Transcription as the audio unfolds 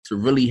to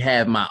really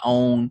have my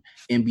own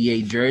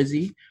NBA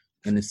jersey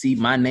and to see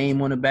my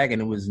name on the back, and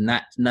it was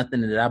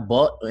nothing that I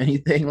bought or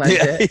anything like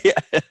that.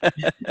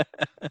 Yeah.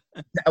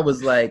 That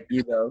was like,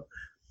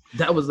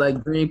 that was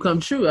like dream come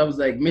true. I was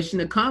like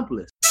mission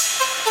accomplished.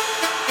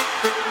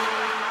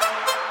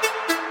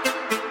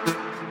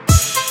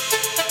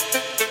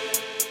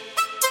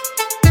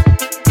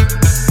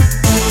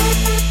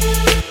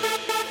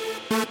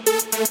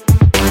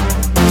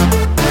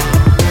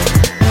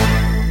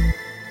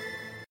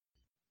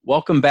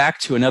 Welcome back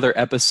to another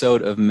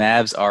episode of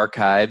Mavs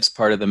Archives,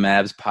 part of the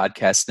Mavs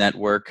Podcast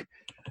Network.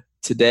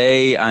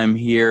 Today, I'm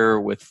here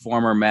with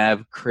former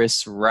Mav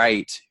Chris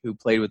Wright, who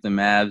played with the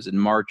Mavs in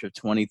March of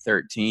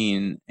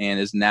 2013 and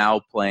is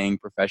now playing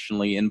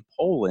professionally in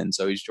Poland.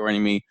 So he's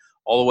joining me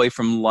all the way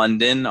from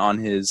London on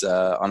his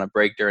on a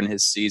break during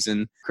his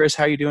season. Chris,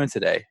 how are you doing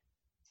today?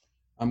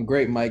 I'm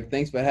great, Mike.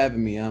 Thanks for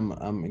having me.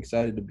 I'm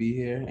excited to be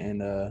here and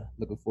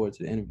looking forward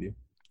to the interview.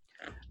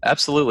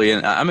 Absolutely,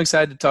 and I'm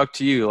excited to talk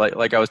to you.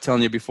 Like I was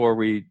telling you before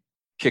we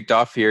kicked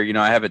off here,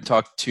 I haven't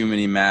talked to too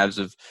many Mavs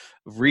of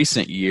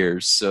recent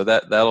years, so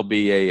that'll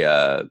be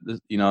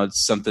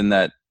it's something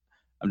that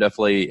I'm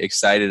definitely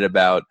excited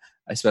about.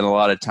 I spent a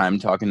lot of time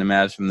talking to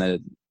Mavs from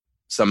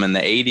some in the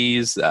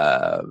 80s,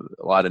 a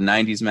lot of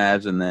 90s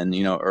Mavs, and then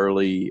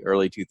early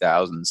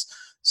 2000s.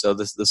 So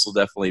this will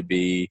definitely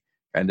be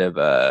kind of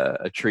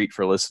a treat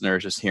for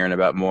listeners, just hearing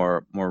about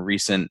more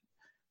recent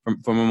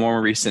from a more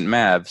recent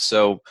Mav.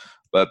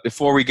 But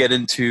before we get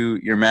into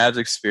your Mavs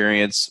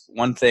experience,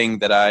 one thing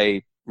that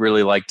I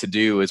really like to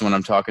do is when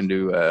I'm talking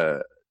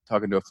to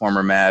a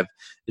former Mav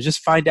is just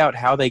find out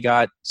how they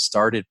got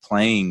started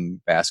playing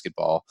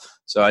basketball.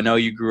 So I know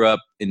you grew up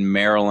in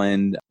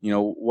Maryland.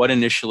 What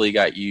initially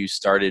got you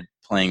started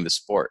playing the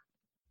sport?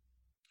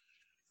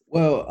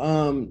 Well,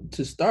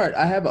 to start,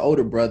 I have an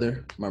older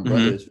brother. My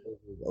brother is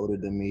older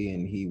than me,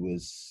 and he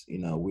was,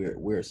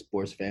 we're a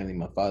sports family.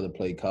 My father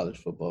played college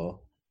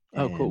football.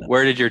 Oh, cool.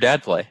 Where did your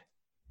dad play?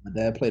 My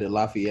dad played at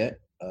Lafayette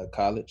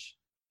College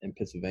in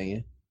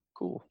Pennsylvania.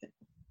 Cool.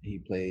 He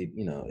played,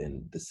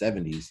 in the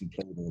 70s. He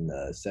played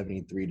in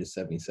 73 to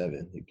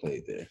 77. He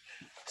played there.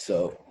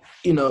 So,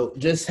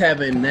 just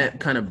having that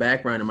kind of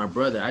background in my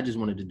brother, I just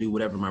wanted to do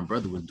whatever my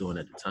brother was doing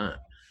at the time.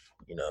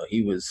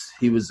 He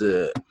was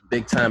a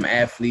big-time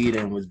athlete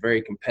and was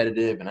very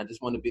competitive, and I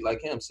just wanted to be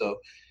like him. So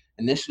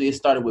initially it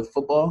started with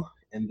football,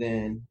 and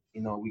then,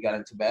 we got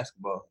into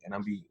basketball,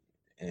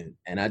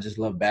 and I just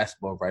love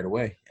basketball right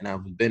away. And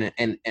I've been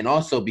and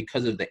also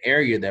because of the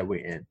area that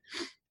we're in,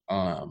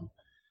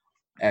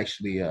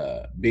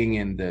 being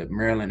in the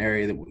Maryland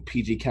area, the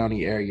PG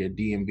County area,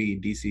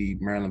 DMV, DC,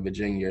 Maryland,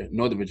 Virginia,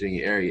 Northern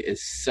Virginia area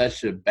is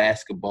such a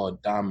basketball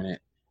dominant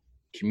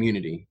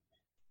community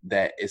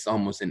that it's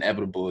almost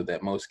inevitable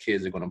that most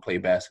kids are going to play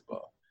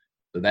basketball.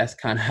 So that's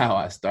kind of how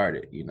I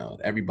started.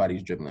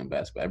 Everybody's dribbling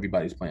basketball.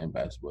 Everybody's playing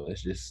basketball.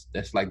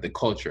 That's like the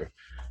culture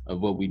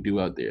of what we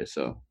do out there.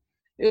 So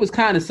it was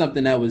kind of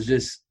something that was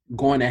just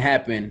going to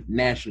happen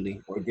naturally,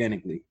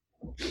 organically.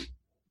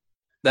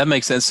 That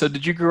makes sense. So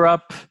did you grow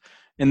up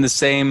in the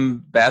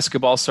same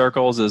basketball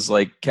circles as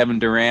like Kevin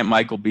Durant,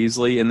 Michael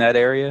Beasley in that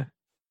area?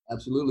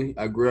 Absolutely.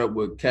 I grew up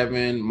with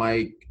Kevin,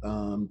 Mike,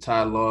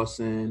 Ty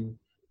Lawson,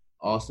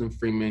 Austin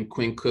Freeman.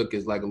 Quinn Cook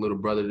is like a little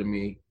brother to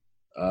me.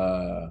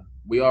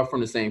 We are from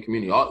the same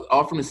community,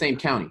 all from the same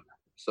county.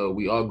 So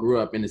we all grew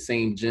up in the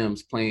same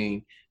gyms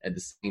playing at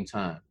the same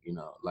time,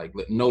 like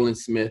Nolan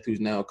Smith, who's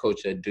now a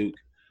coach at Duke,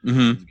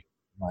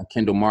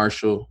 Kendall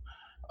Marshall.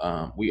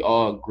 We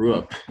all grew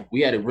up.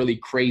 We had a really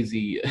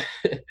crazy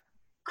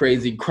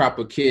crop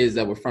of kids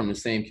that were from the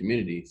same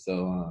community.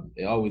 So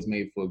it always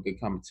made for a good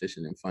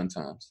competition and fun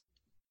times.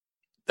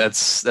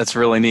 That's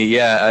really neat.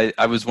 Yeah,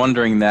 I was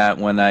wondering that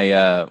when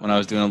I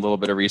was doing a little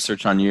bit of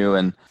research on you,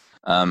 and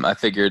I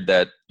figured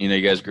that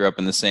you guys grew up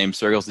in the same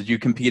circles. Did you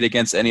compete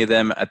against any of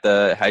them at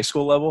the high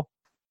school level?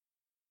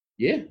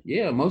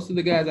 Yeah. Most of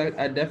the guys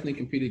I definitely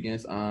competed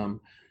against.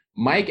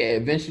 Mike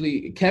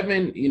eventually,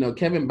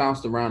 Kevin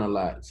bounced around a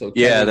lot. So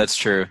Kevin, that's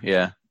true.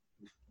 Yeah.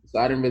 So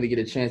I didn't really get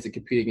a chance to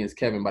compete against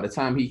Kevin. By the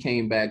time he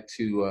came back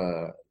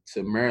to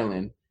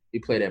Maryland, he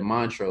played at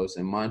Montrose,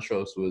 and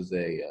Montrose was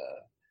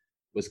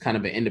kind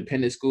of an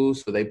independent school.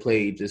 So they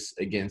played just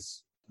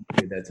against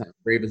at that time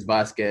Bravis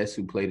Vasquez,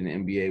 who played in the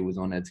NBA, was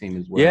on that team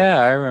as well. Yeah,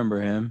 I remember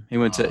him. He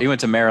went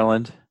to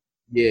Maryland.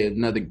 Yeah,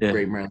 another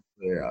great Maryland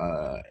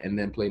player, and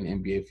then played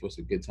in the NBA for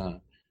a good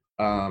time.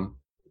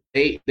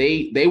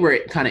 They were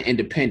kind of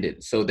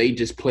independent, so they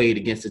just played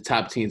against the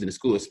top teams in the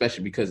school,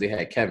 especially because they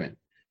had Kevin.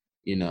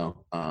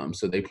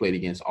 So they played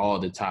against all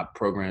the top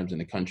programs in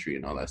the country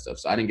and all that stuff.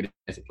 So I didn't get a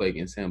chance to play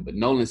against him. But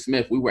Nolan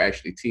Smith, we were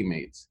actually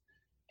teammates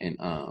in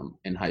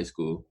high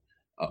school.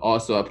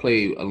 Also, I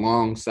played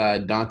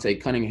alongside Dante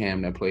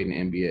Cunningham that played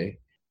in the NBA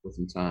for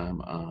some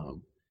time.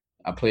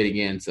 I played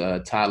against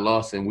Ty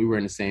Lawson. We were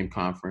in the same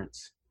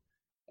conference.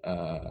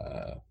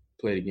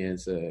 Played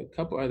against a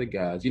couple other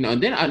guys,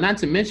 and then not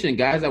to mention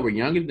guys that were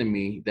younger than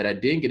me that I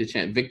didn't get a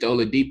chance. Victor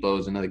Oladipo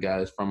is another guy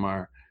that's from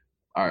our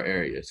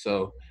area.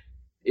 So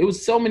it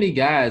was so many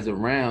guys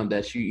around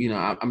that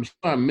I'm sure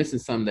I'm missing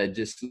some that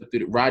just slipped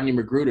through. Rodney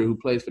Magruder, who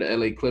plays for the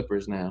LA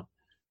Clippers now.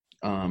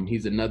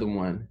 He's another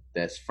one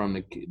that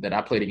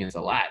I played against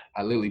a lot.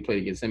 I literally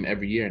played against him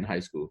every year in high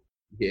school.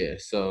 Yeah,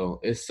 so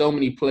it's so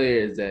many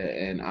players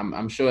and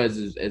I'm sure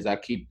as I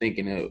keep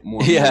thinking it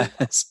more and Yeah.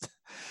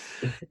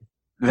 more.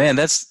 Man,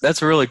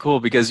 that's really cool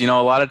because, a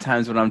lot of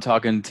times when I'm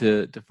talking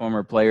to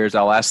former players,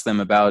 I'll ask them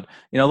about,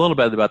 a little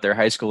bit about their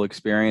high school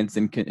experience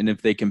and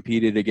if they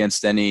competed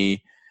against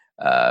any,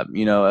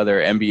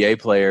 other NBA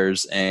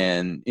players.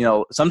 And,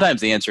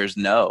 sometimes the answer is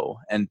no.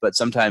 But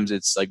sometimes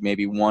it's like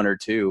maybe one or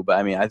two. But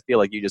I mean, I feel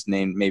like you just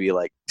named maybe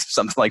like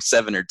something like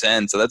 7 or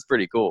 10. So that's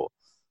pretty cool.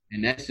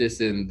 And that's just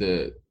in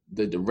the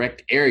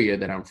direct area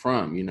that I'm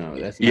from,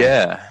 that's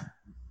not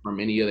from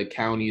any other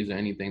counties or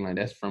anything like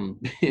that's from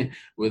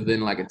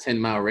within like a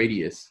 10-mile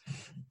radius.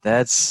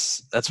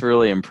 That's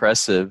really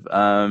impressive.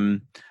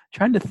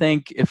 Trying to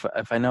think if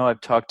I know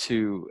I've talked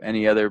to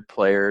any other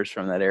players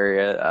from that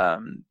area.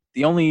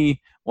 The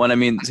only one, I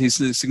mean, he's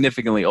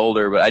significantly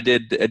older, but I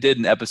did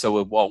an episode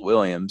with Walt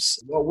Williams.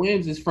 Walt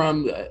Williams is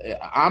from.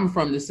 I'm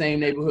from the same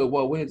neighborhood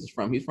Walt Williams is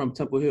from. He's from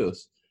Temple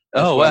Hills.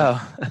 Oh, wow.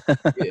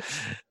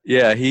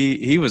 Yeah,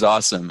 he was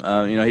awesome.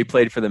 He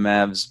played for the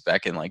Mavs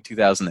back in like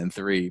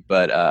 2003,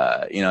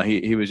 but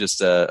he was just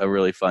a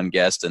really fun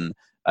guest, and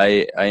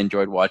I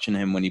enjoyed watching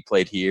him when he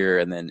played here,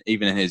 and then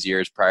even in his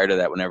years prior to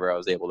that, whenever I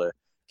was able to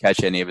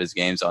catch any of his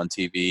games on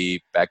TV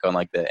back on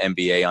like the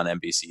NBA on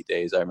NBC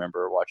days, I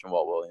remember watching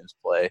Walt Williams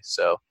play.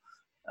 So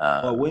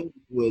Walt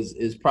Williams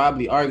is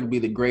probably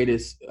arguably the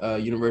greatest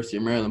University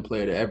of Maryland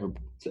player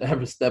to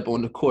ever step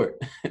on the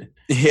court.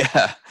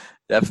 Yeah.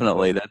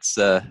 Definitely.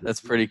 That's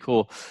pretty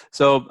cool.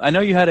 So I know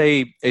you had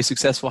a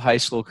successful high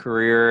school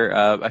career.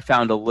 I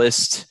found a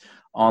list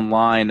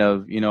online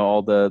of,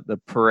 all the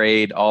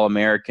parade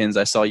All-Americans.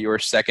 I saw your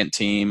second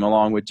team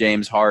along with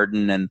James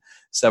Harden and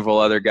several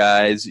other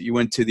guys. You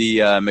went to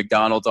the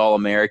McDonald's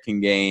All-American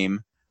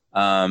game.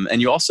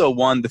 And you also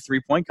won the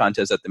 3-point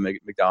contest at the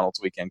McDonald's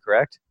weekend,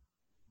 correct?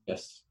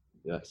 Yes.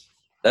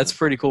 That's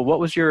pretty cool. What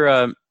was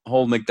your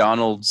whole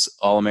McDonald's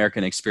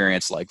All-American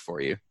experience like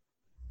for you?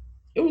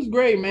 It was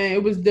great, man.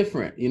 It was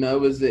different. It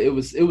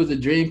was a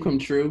dream come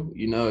true.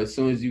 As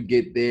soon as you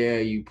get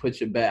there, you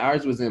put your bag.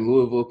 Ours was in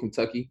Louisville,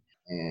 Kentucky,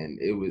 and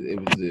it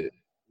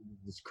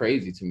was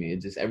crazy to me.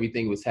 It just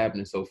everything was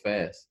happening so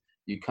fast.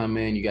 You come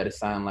in, you got to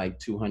sign like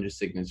 200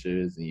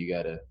 signatures, and you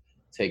got to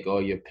take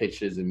all your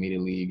pictures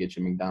immediately. You get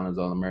your McDonald's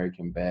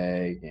All-American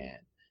bag, and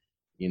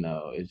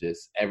it's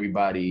just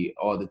everybody,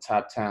 all the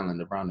top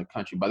talent around the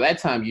country. By that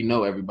time,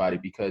 everybody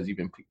because you've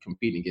been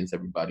competing against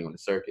everybody on the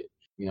circuit.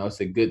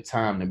 It's a good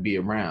time to be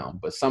around.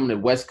 But some of the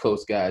West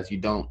Coast guys, you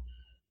don't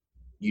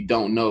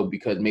know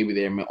because maybe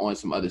they're on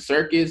some other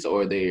circuits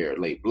or they're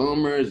late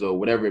bloomers or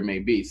whatever it may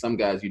be. Some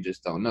guys you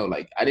just don't know.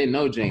 Like I didn't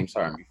know James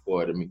Harden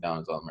before the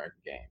McDonald's All-American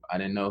game. I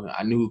didn't know.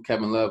 I knew who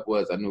Kevin Love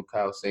was. I knew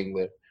Kyle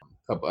Singler,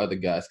 a couple other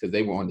guys because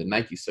they were on the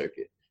Nike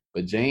circuit.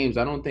 But James,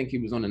 I don't think he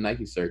was on the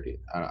Nike circuit.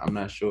 I'm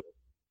not sure.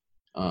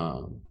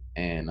 So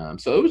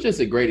it was just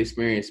a great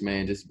experience,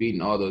 man. Just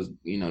beating all those,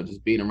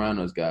 just being around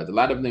those guys. A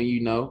lot of them,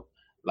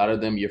 a lot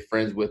of them you're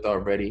friends with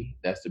already.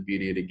 That's the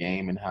beauty of the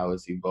game and how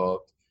it's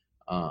evolved.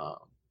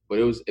 But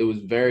it was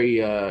very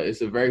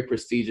it's a very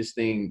prestigious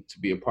thing to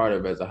be a part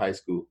of as a high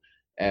school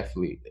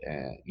athlete.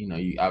 And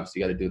you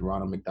obviously got to do the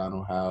Ronald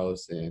McDonald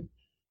House, and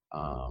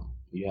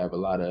you have a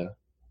lot of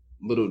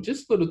little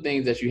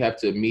things that you have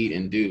to meet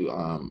and do.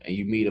 And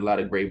you meet a lot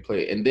of great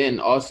players, and then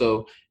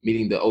also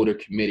meeting the older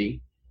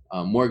committee.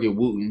 Morgan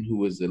Wooten, who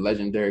was a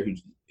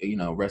legendary,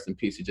 who rest in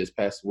peace, who just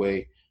passed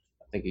away,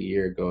 I think a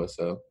year ago or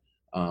so.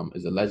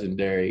 Is a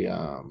legendary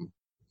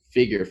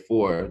figure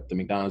for the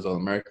McDonald's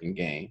All-American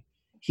game.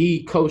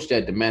 He coached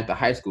at DeMatha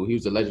High School. He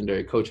was a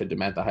legendary coach at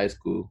DeMatha High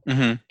School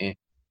in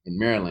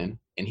Maryland,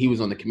 and he was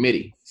on the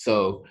committee.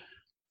 So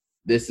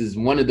this is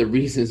one of the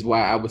reasons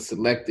why I was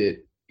selected,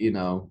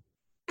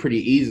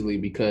 pretty easily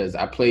because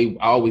I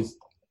always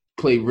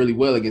played really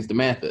well against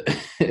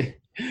DeMatha.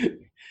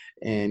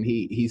 And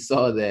he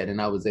saw that,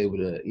 and I was able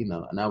to,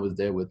 and I was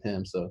there with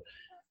him. So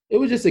it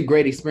was just a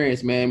great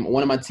experience, man.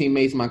 One of my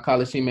teammates, my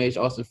college teammates,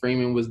 Austin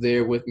Freeman, was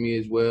there with me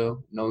as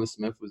well. Nolan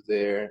Smith was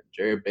there,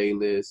 Jared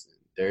Bayless,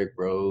 Derrick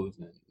Rose,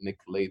 and Nick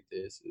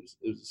Calathis. It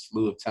was a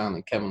slew of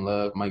talent. Kevin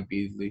Love, Mike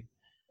Beasley.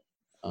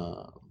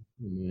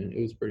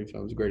 It was pretty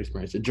fun. It was a great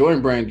experience. The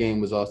Jordan Brand game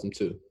was awesome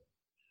too.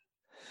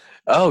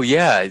 Oh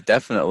yeah,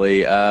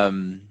 definitely.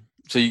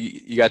 So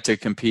you got to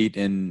compete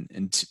in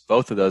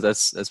both of those.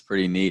 That's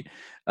pretty neat.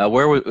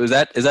 Where was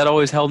that? Is that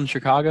always held in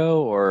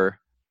Chicago or?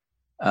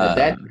 At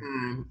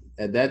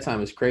that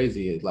time, it's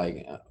crazy.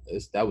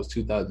 That was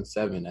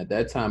 2007. At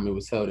that time, it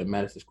was held at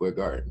Madison Square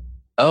Garden.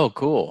 Oh,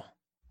 cool.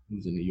 It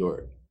was in New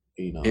York,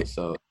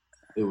 so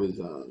it was.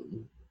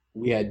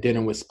 We had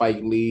dinner with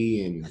Spike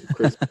Lee and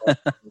Chris.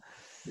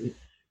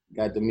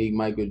 Got to meet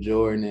Michael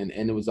Jordan,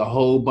 and it was a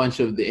whole bunch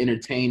of the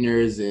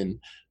entertainers and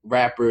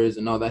rappers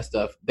and all that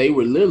stuff. They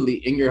were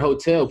literally in your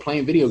hotel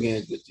playing video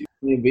games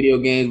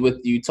with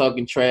you,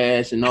 talking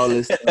trash and all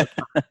this stuff.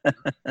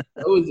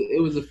 It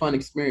it was a fun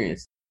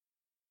experience.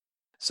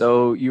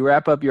 So you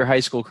wrap up your high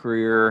school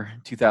career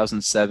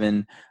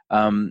 2007.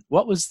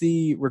 What was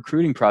the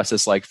recruiting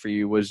process like for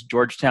you? Was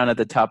Georgetown at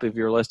the top of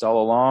your list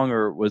all along,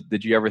 or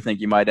did you ever think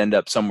you might end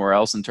up somewhere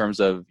else in terms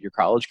of your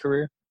college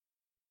career?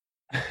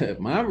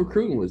 My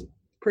recruiting was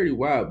pretty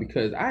wild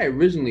because I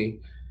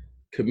originally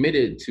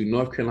committed to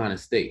North Carolina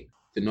State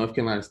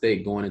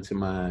going into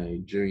my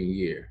junior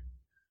year.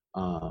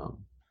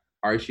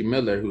 Archie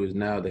Miller, who is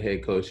now the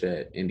head coach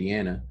at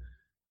Indiana,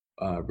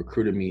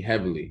 recruited me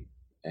heavily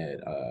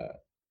at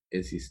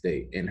NC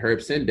State. And Herb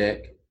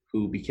Sendek,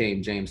 who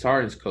became James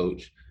Harden's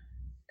coach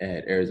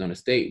at Arizona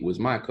State, was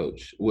my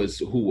coach, who was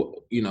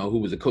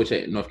a coach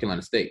at North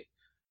Carolina State.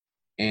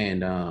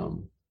 And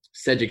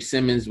Cedric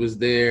Simmons was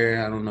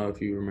there. I don't know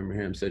if you remember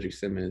him, Cedric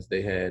Simmons.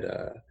 They had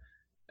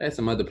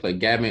some other play.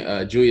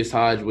 Julius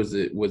Hodge was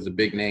a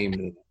big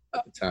name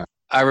at the time.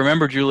 I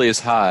remember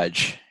Julius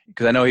Hodge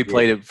because I know he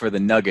played for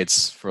the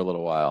Nuggets for a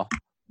little while.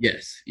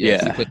 Yes.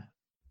 Yeah.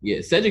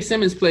 Cedric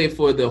Simmons played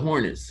for the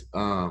Hornets.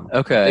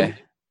 Okay.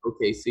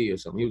 OKC or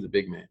something. He was a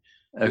big man.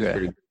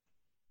 Okay.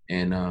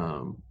 And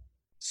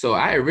so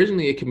I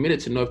originally had committed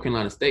to North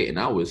Carolina State, and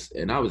I was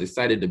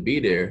excited to be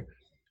there,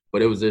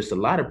 but it was just a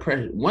lot of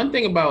pressure. One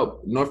thing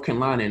about North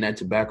Carolina and that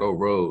Tobacco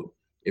Road,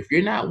 if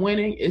you're not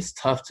winning, it's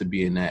tough to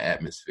be in that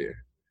atmosphere.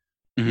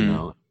 Mm-hmm. You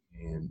know,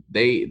 and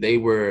they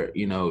were,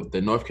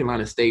 the North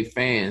Carolina State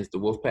fans, the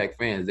Wolfpack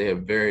fans, they are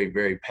very,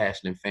 very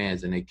passionate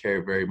fans, and they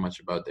care very much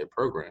about their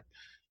program.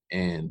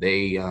 And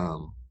they,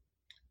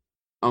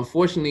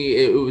 unfortunately,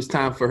 it was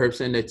time for Herb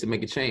Sendek to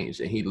make a change,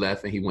 and he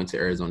left and he went to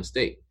Arizona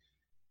State.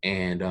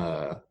 And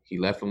he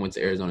left and went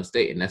to Arizona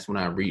State, and that's when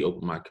I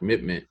reopened my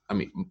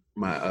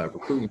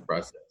recruiting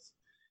process.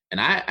 And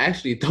I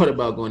actually thought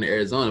about going to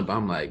Arizona, but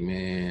I'm like,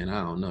 man,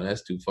 I don't know,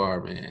 that's too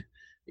far, man.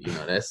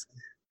 I've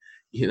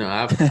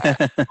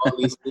all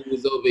these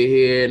schools over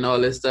here and all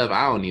this stuff.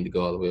 I don't need to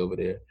go all the way over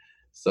there.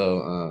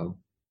 So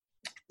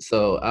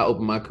I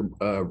opened my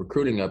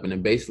recruiting up, and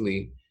it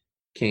basically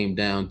came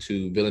down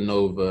to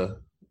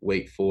Villanova,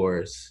 Wake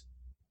Forest,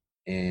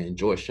 and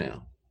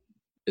Georgetown.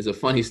 There's a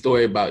funny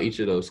story about each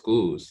of those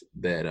schools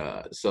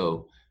that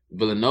so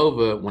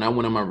Villanova, when I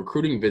went on my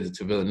recruiting visit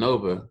to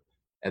Villanova,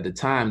 at the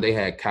time they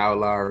had Kyle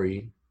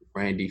Lowry,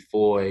 Randy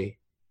Foye,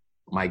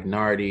 Mike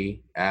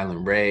Nardi,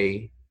 Alan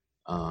Ray,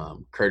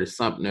 Curtis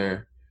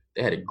Sumner.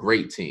 They had a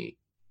great team.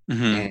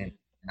 Mm-hmm. And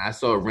I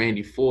saw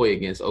Randy Foye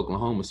against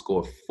Oklahoma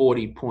score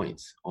 40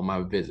 points on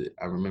my visit.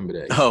 I remember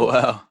that. Oh,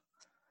 wow.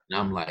 And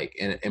I'm like,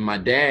 and my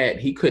dad,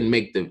 he couldn't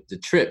make the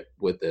trip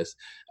with us.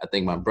 I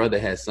think my brother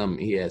had I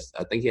think he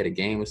had a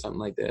game or something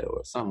like that,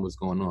 or something was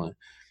going on.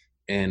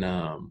 And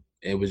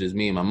it was just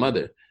me and my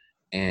mother.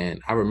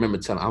 And I remember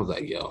I was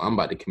like, yo, I'm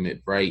about to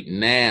commit right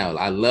now.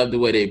 I love the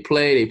way they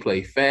play. They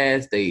play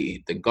fast.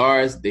 He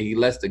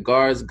lets the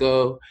guards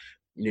go.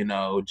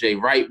 Jay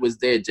Wright was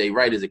there. Jay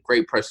Wright is a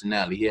great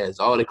personality. He has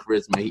all the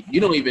charisma. You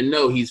don't even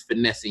know he's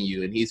finessing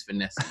you, and he's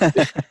finessing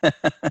you.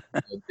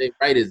 Jay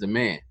Wright is the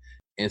man.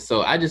 And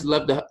so I just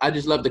loved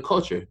the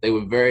culture. They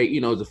were very,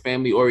 it was a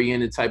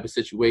family-oriented type of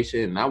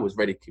situation, and I was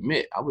ready to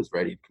commit.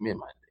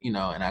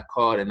 And I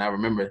called, and I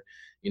remember,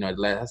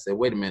 I said,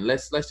 wait a minute,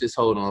 let's just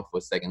hold on for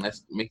a second.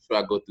 Let's make sure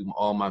I go through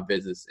all my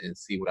visits and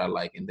see what I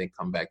like, and then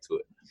come back to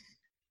it.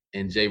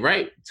 And Jay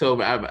Wright told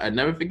me, I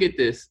never forget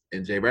this,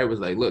 and Jay Wright was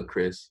like, look,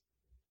 Chris,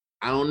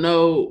 I don't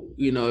know,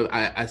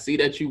 I see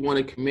that you want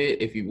to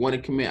commit. If you want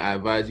to commit, I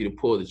advise you to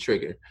pull the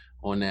trigger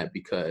on that,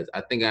 because I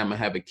think I'm going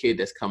to have a kid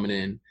that's coming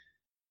in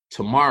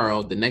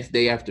tomorrow, the next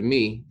day after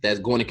me, that's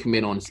going to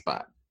commit on the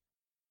spot.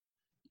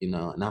 And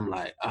I'm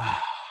like, but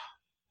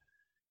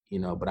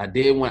I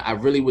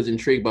really was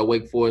intrigued by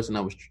Wake Forest, and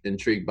I was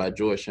intrigued by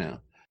Georgetown.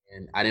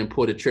 And I didn't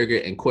pull the trigger,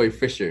 and Corey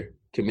Fisher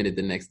committed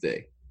the next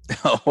day.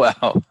 Oh,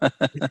 wow.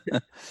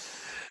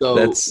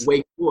 So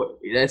Wake Forest,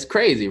 that's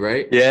crazy,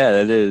 right? Yeah,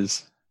 that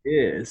is.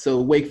 Yeah,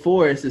 so Wake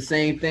Forest, the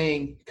same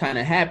thing kind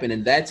of happened.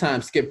 And that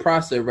time, Skip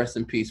Prosser, rest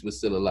in peace, was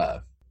still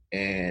alive.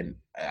 And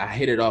I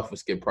hit it off with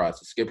Skip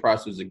Prosser. Skip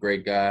Prosser was a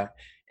great guy.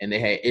 And they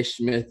had Ish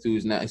Smith,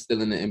 who's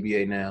still in the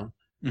NBA now.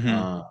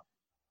 Mm-hmm.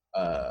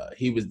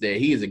 He was there.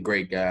 He is a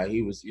great guy.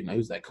 He was, he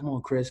was like, come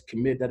on, Chris,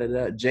 commit,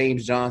 da-da-da.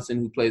 James Johnson,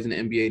 who plays in the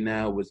NBA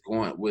now, was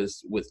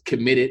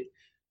committed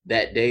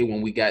that day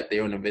when we got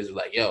there on the visit.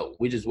 Like, yo,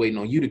 we're just waiting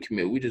on you to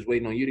commit. We're just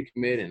waiting on you to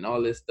commit and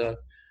all this stuff.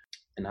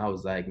 And I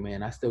was like,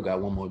 man, I still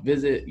got one more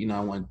visit. I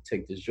want to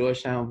take this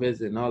Georgetown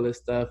visit and all this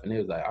stuff. And they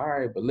was like, all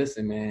right, but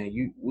listen, man,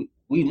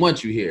 we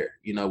want you here.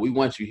 We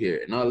want you here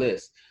and all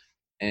this.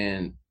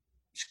 And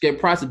Skip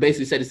Prosser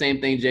basically said the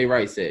same thing Jay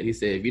Wright said. He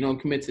said, if you don't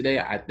commit today,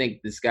 I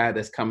think this guy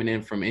that's coming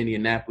in from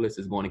Indianapolis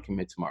is going to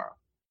commit tomorrow.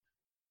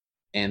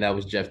 And that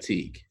was Jeff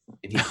Teague.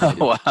 And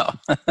wow.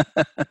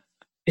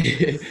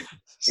 And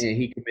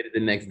he committed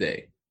the next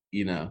day,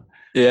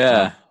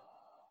 Yeah.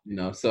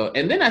 So,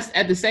 and then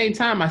at the same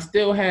time, I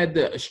still had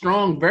the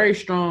very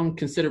strong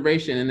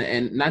consideration,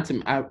 and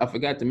I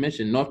forgot to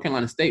mention, North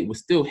Carolina State was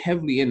still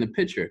heavily in the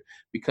picture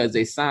because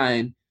they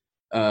signed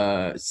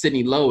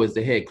Sidney Lowe as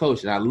the head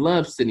coach, and I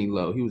love Sidney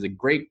Lowe. He was a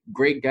great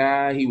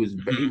he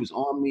was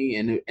on me,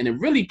 and it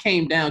really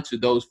came down to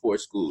those 4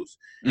 schools.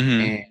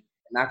 Mm-hmm. And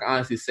I can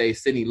honestly say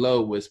Sidney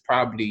Lowe was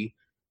probably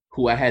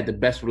who I had the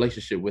best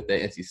relationship with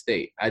at NC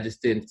State. I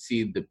just didn't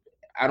see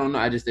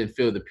I just didn't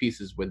feel the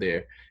pieces were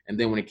there. And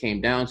then when it came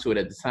down to it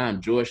at the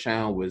time,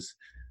 Georgetown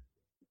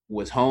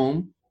was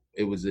home.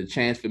 It was a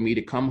chance for me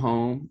to come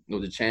home. It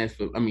was a chance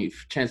for me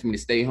to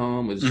stay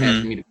home. It was a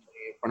chance for me to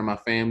play in front of my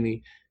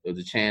family. It was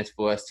a chance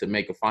for us to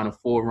make a Final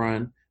Four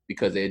run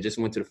because they had just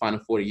went to the Final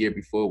Four the year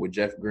before with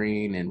Jeff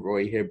Green and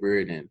Roy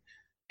Hibbert and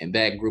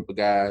that group of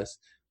guys.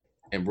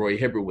 And Roy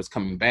Hibbert was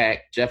coming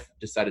back. Jeff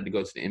decided to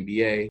go to the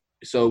NBA.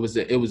 So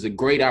it was a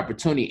great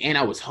opportunity, and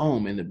I was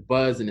home, and the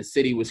buzz in the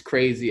city was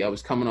crazy. I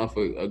was coming off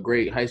a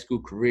great high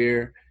school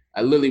career.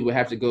 I literally would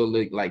have to go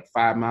like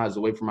 5 miles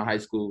away from my high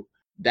school.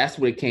 That's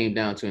what it came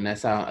down to, and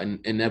that's how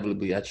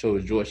inevitably I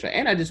chose Georgetown.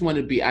 And I just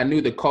wanted to be – I knew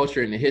the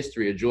culture and the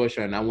history of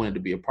Georgetown, and I wanted to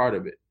be a part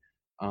of it.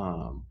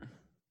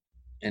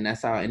 And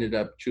that's how I ended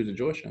up choosing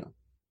Georgetown.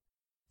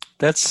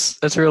 That's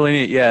really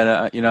neat.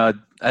 Yeah,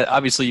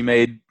 obviously you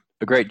made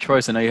a great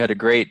choice. I know you had a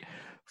great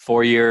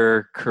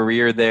 4-year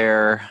career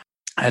there.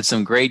 Had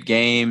some great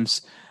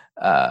games.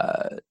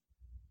 I'm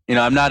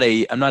not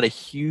a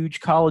huge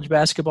college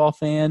basketball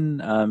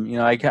fan.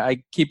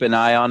 I keep an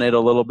eye on it a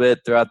little bit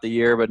throughout the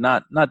year, but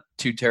not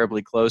too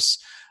terribly close.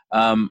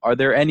 Are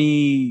there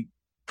any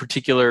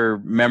particular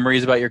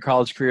memories about your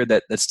college career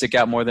that stick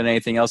out more than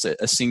anything else?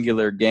 A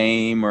singular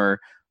game or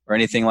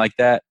anything like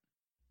that?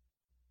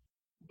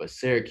 But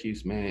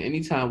Syracuse, man,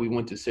 anytime we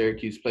went to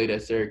Syracuse, played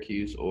at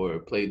Syracuse or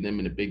played them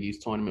in the Big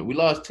East tournament, we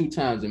lost 2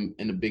 times in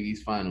the Big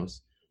East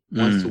finals.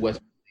 Once to West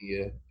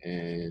Virginia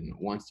and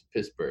once to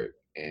Pittsburgh.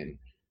 And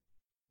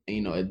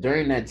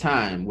during that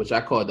time, which I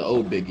call the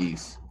old Big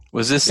East.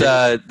 Was this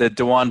the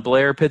DeJuan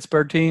Blair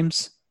Pittsburgh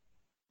teams?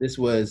 This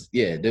is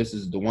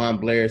DeJuan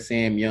Blair,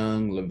 Sam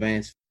Young,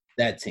 Levance,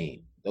 that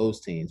team,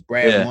 those teams.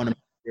 Brad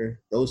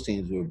Wanamaker, those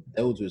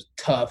were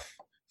tough,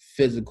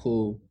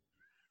 physical,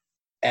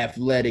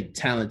 athletic,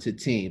 talented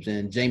teams.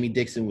 And Jamie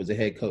Dixon was the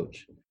head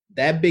coach.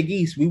 That Big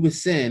East, we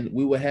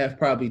would have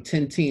probably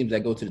 10 teams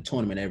that go to the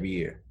tournament every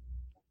year.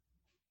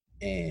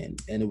 And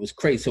it was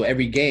crazy. So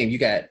every game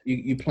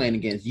you playing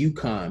against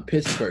UConn,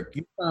 Pittsburgh,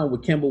 UConn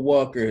with Kemba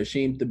Walker,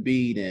 Hasheem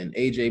Thabeet, and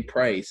AJ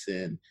Price,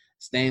 and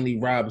Stanley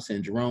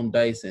Robinson, Jerome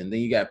Dyson. Then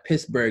you got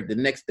Pittsburgh the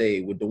next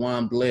day with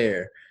DeJuan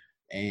Blair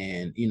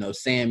and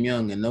Sam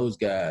Young and those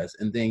guys.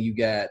 And then you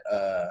got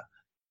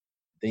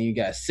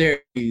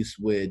Syracuse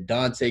with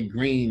Dante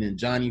Green and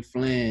Johnny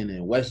Flynn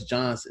and Wes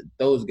Johnson,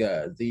 those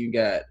guys. Then you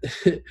got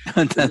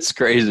that's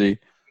crazy.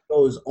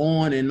 Goes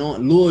on and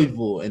on.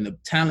 Louisville and the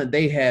talent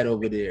they had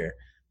over there,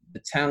 the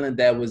talent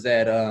that was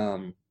at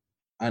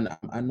I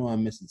know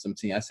I'm missing some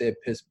team. I said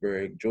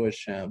Pittsburgh,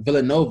 Georgetown,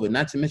 Villanova,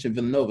 not to mention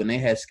Villanova, and they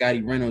had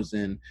Scotty Reynolds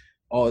and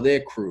all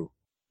their crew.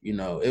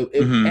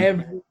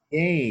 Every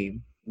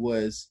game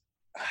was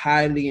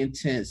highly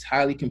intense,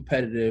 highly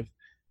competitive,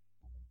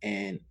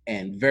 and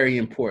very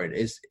important.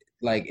 It's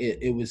like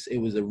it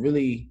was a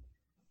really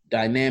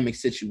dynamic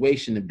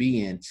situation to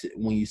be in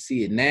when you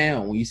see it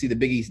now, when you see the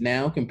Big East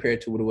now compared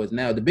to what it was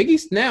now. The Big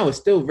East now is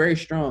still very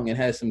strong and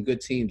has some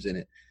good teams in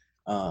it,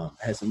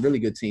 has some really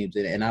good teams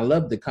in it. And I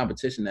love the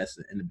competition that's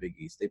in the Big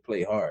East. They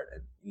play hard,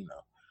 and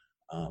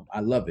I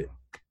love it.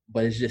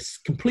 But it's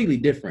just completely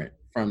different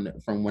from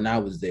when I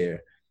was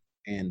there,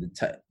 and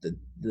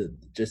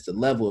the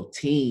level of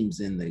teams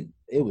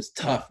it was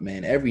tough,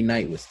 man. Every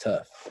night was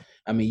tough.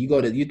 I mean,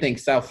 you think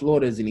South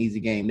Florida is an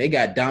easy game. They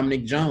got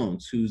Dominic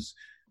Jones, who's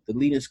the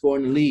leading scorer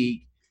in the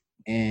league,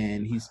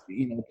 and he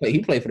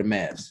played for the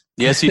Mavs.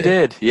 Yes, he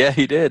did. Yeah,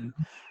 he did.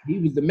 He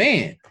was the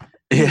man.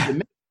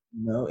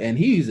 And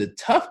he's a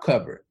tough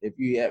cover. If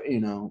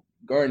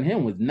guarding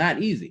him was not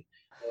easy.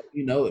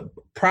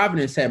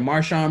 Providence had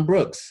Marshawn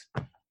Brooks.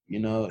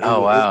 It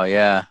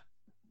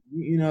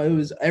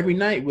was every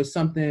night was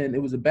something.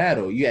 It was a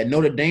battle. You had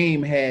Notre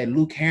Dame had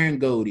Luke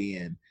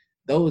Herringody, and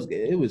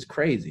it was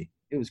crazy.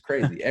 It was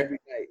crazy. Every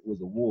night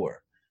was a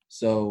war.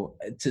 So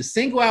to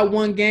single out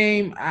one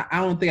game, I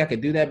don't think I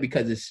could do that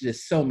because it's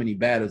just so many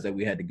battles that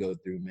we had to go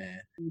through, man.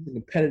 It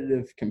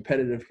was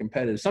competitive.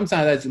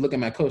 Sometimes I just look at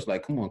my coach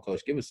like, come on,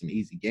 coach, give us some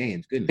easy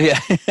games.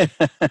 Goodness. Yeah.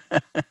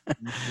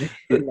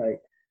 Like,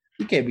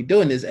 you can't be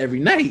doing this every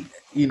night.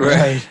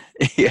 Right.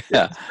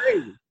 Yeah.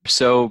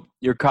 So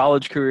your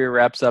college career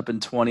wraps up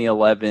in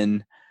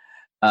 2011.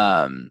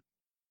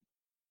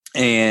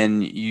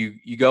 And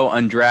you go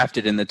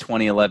undrafted in the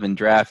 2011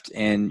 draft,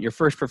 and your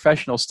first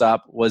professional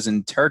stop was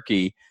in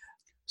Turkey.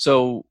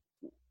 So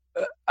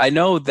I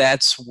know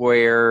that's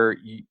where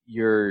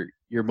your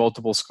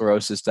multiple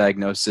sclerosis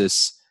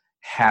diagnosis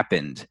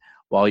happened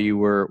while you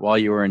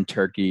were in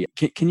Turkey.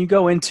 Can you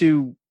go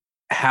into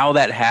how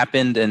that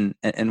happened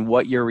and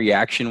what your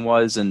reaction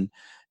was and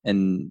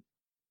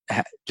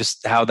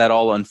just how that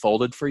all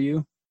unfolded for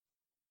you?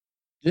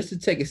 Just to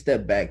take a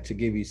step back to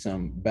give you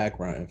some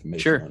background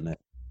information on that.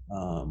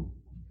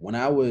 When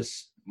I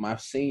was my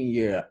senior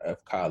year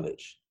of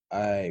college,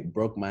 I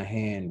broke my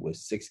hand with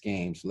 6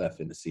 games left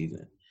in the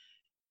season.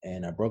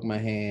 And I broke my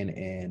hand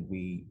and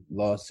we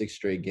lost 6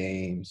 straight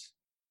games.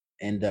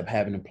 Ended up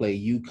having to play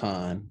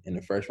UConn in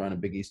the first round of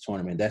Big East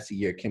tournament. That's the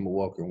year Kemba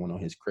Walker went on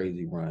his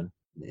crazy run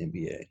in the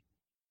NBA.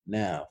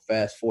 Now,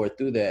 fast forward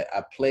through that,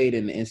 I played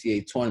in the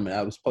NCAA tournament.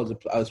 I was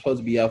supposed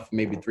to be out for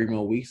maybe 3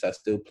 more weeks. I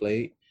still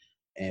played,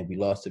 and we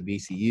lost to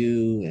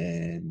VCU,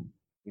 and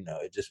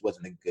it just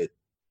wasn't a good.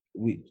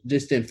 We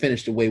just didn't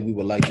finish the way we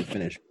would like to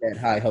finish. We had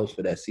high hopes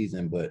for that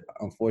season, but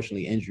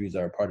unfortunately, injuries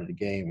are a part of the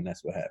game, and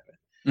that's what happened.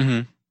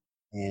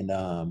 Mm-hmm.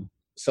 And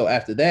so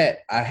after that,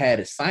 I had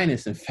a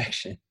sinus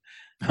infection.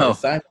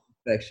 Sinus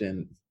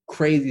infection,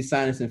 crazy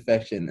sinus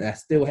infection, and I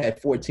still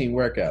had 14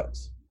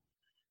 workouts.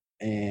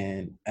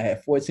 And I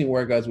had 14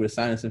 workouts with a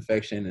sinus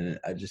infection, and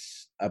I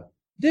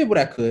did what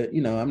I could.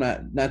 I'm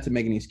not to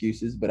make any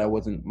excuses, but I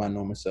wasn't my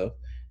normal self.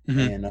 Mm-hmm.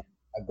 And I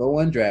go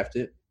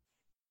undrafted.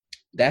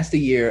 That's the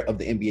year of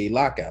the NBA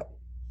lockout.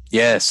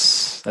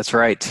 Yes, that's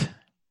right.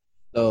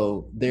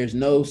 So there's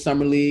no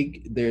summer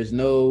league. There's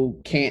no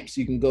camps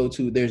you can go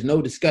to. There's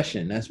no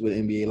discussion. That's what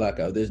NBA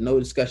lockout. There's no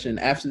discussion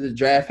after the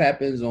draft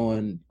happens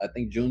on, I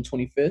think, June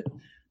 25th.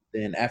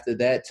 Then after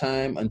that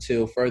time,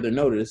 until further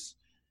notice,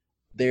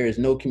 there is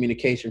no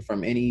communication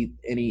from any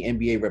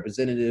NBA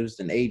representatives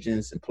and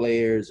agents and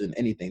players and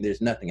anything.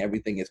 There's nothing.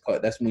 Everything is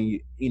caught. That's when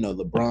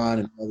LeBron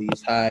and all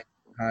these high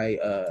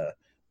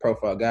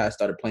profile guys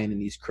started playing in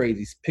these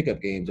crazy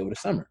pickup games over the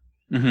summer.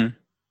 Mm-hmm.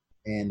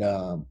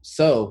 And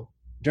so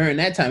during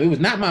that time, it was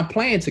not my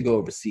plan to go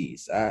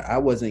overseas. I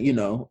wasn't,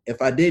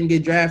 if I didn't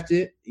get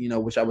drafted,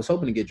 which I was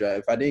hoping to get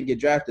drafted. If I didn't get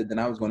drafted, then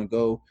I was going to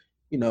go,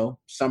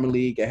 summer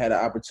league. I had an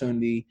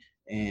opportunity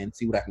and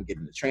see what I can get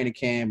in the training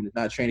camp. If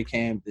not training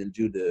camp, then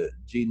do the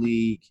G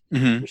League,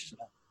 mm-hmm. which is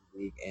not the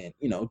league, and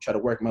try to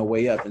work my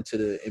way up into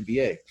the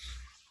NBA.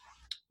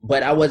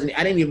 But I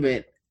didn't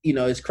even,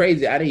 it's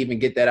crazy. I didn't even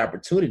get that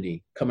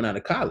opportunity coming out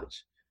of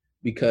college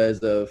because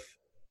of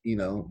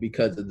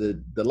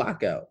the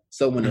lockout.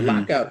 So when the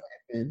lockout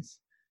happens,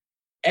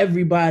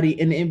 everybody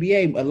in the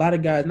NBA, a lot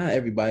of guys, not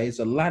everybody, it's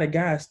a lot of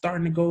guys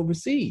starting to go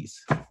overseas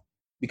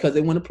because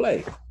they want to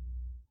play.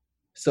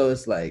 So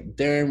it's like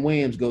Darren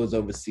Williams goes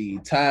overseas,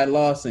 Ty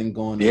Lawson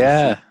going overseas.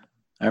 Yeah,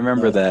 I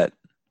remember that.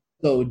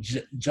 So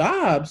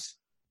jobs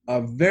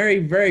are very,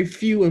 very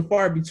few and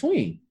far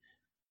between.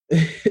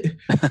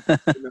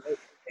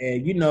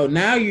 And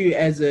now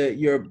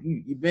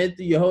you've been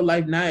through your whole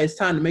life. Now it's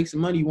time to make some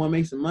money. You want to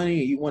make some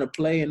money, and you want to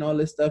play and all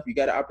this stuff. You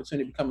got an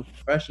opportunity to become a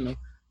professional.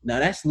 Now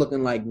that's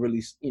looking like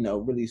really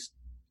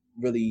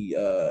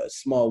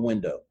small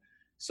window.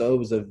 So it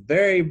was a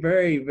very,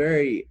 very,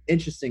 very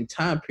interesting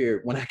time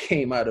period when I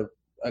came out of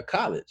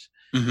college.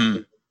 Mm-hmm.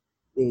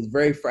 It was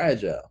very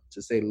fragile,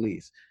 to say the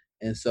least.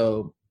 And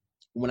so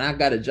when I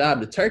got a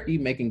job to Turkey,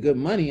 making good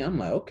money, I'm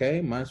like,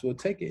 okay, might as well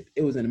take it.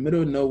 It was in the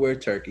middle of nowhere,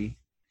 Turkey.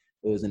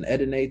 It was in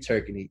Edirne,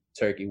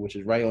 Turkey, which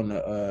is right on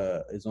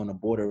the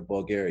border of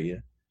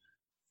Bulgaria,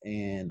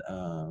 and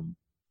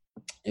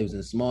it was in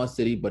a small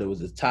city, but it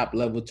was a top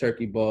level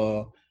Turkey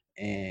ball,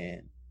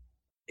 and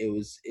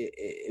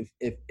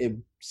it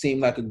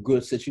seemed like a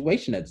good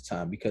situation at the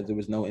time because there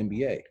was no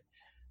NBA.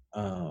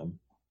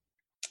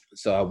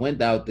 So I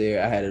went out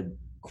there. I had a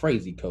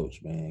crazy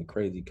coach, man,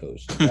 crazy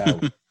coach. He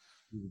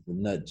was a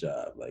nut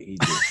job, like he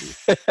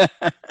just.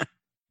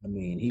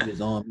 He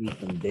was on me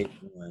from day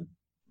one.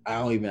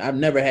 I've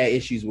never had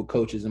issues with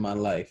coaches in my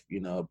life.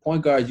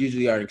 Point guards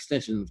usually are an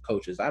extension of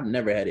coaches. I've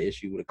never had an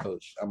issue with a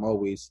coach. I'm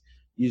always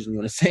usually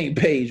on the same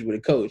page with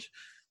a coach.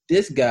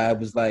 This guy I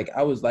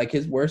was like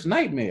his worst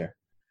nightmare.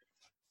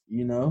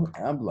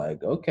 I'm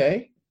like,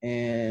 okay.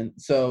 And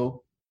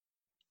so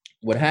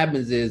what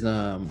happens is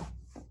the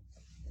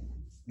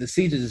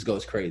season just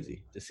goes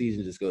crazy.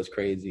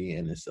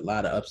 And it's a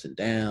lot of ups and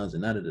downs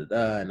and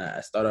da-da-da-da. And I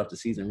start off the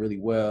season really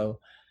well.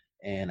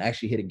 And I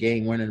actually hit a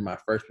game winner in my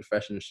first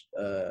professional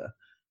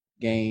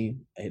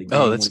game. I hit a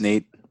game that's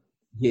neat.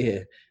 Yeah.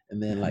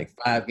 And then like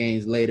 5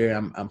 games later,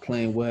 I'm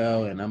playing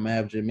well, and I'm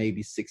averaging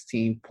maybe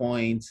 16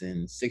 points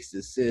and 6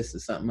 assists or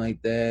something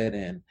like that.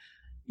 And,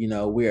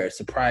 we're a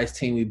surprise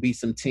team. We beat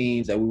some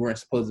teams that we weren't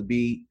supposed to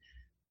beat.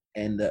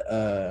 And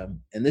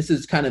this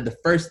is kind of the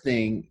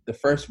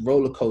first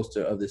roller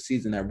coaster of the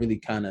season that really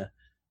kind of,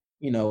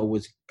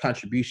 was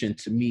contribution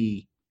to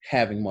me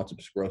having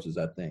multiple sclerosis,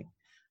 I think.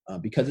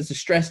 Because it's a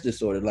stress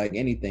disorder, like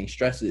anything.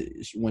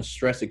 When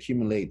stress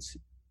accumulates,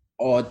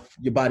 all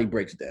your body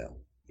breaks down.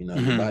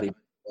 Your body breaks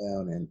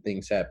down and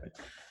things happen.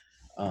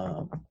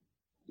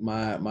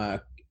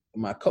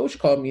 My coach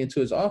called me into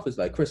his office,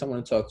 like, Chris, I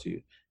want to talk to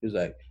you. He was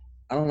like,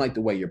 I don't like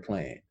the way you're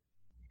playing.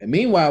 And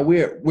meanwhile,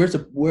 we're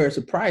a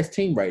surprise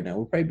team right now.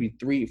 We're probably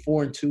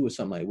 3-4-2 or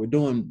something like that. We're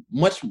doing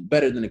much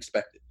better than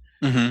expected.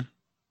 Mm-hmm.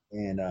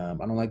 And I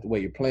don't like the way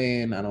you're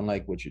playing. I don't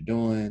like what you're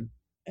doing.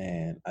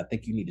 And I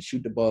think you need to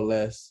shoot the ball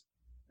less.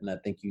 And I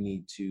think you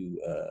need to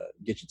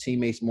get your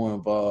teammates more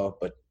involved.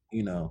 But,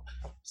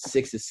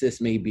 6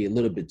 assists may be a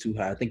little bit too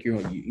high. I think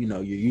you're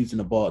using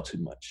the ball too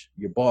much.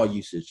 Your ball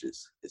usage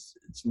it's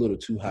a little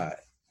too high.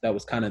 That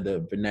was kind of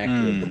the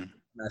vernacular.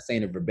 I'm not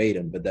saying it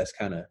verbatim, but that's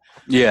kind of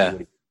Yeah.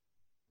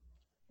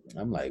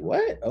 I'm like,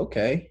 what?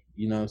 Okay.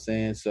 You know what I'm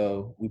saying?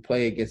 So we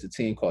play against a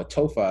team called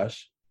Tofash,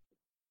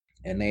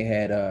 and they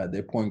had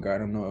their point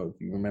guard. I don't know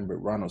if you remember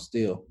Ronald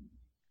Steele.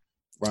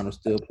 Ronald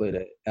Steele played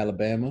at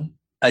Alabama.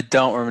 I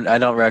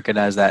don't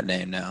recognize that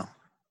name now.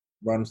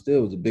 Ronald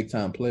Steele was a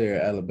big-time player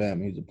at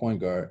Alabama. He was a point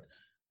guard.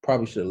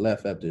 Probably should have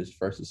left after his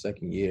first or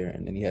second year,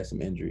 and then he had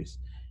some injuries.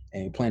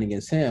 And we playing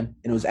against him,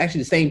 and it was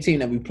actually the same team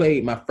that we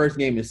played my first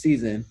game of the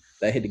season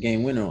that I hit the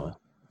game winner on.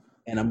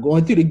 And I'm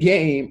going through the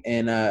game,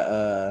 and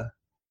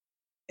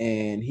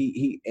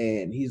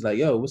he's like,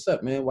 "Yo, what's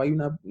up, man? Why you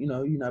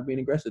not being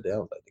aggressive there?" I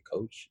was like, "The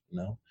coach,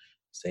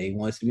 say he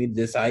wants me.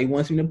 This how he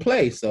wants me to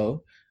play.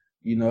 So,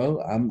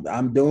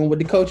 I'm doing what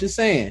the coach is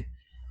saying,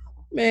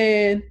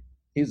 man."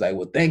 He's like,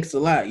 "Well, thanks a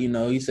lot."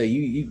 He said,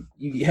 you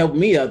helped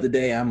me out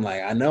today. I'm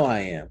like, "I know I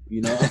am."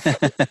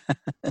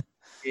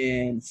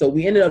 And so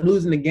we ended up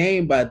losing the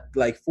game by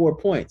like 4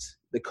 points.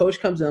 The coach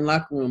comes in the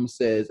locker room and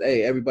says,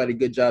 "Hey, everybody,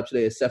 good job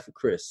today except for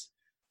Chris.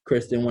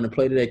 Chris didn't want to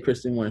play today.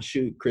 Chris didn't want to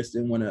shoot. Chris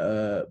didn't want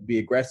to be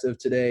aggressive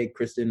today.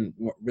 Chris didn't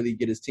really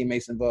get his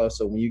teammates involved.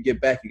 So when you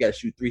get back, you got to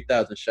shoot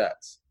 3,000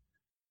 shots."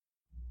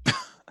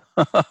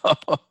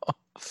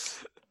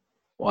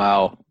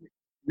 Wow.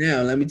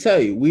 Now, let me tell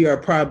you, we are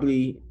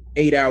probably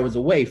 8 hours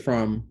away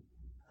from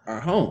our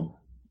home.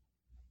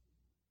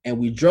 And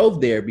we drove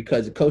there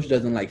because the coach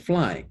doesn't like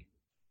flying.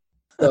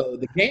 So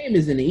the game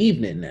is in the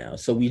evening now.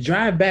 So we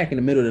drive back in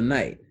the middle of the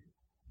night.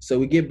 So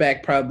we get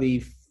back probably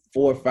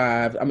 4 or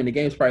 5. I mean, the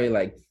game's probably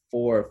like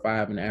 4 or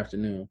 5 in the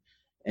afternoon.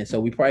 And so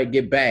we probably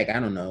get back, I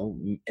don't know,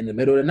 in the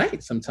middle of the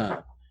night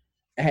sometime.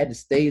 I had to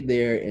stay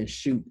there and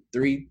shoot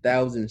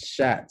 3,000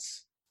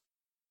 shots.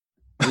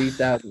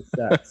 3,000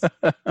 shots.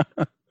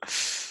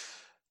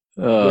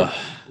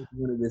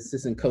 One of the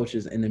assistant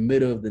coaches in the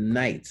middle of the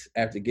night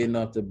after getting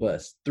off the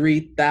bus.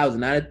 3,000,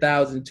 not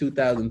 1,000,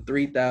 2,000,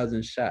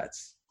 3,000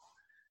 shots.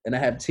 And I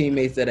have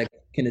teammates that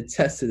can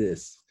attest to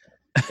this.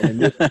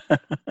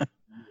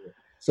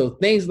 So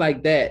things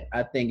like that,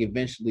 I think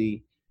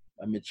eventually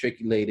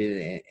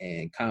matriculated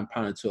and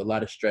compounded to a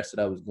lot of stress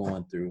that I was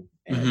going through.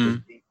 And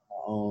just being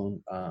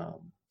on my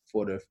own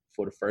for the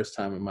first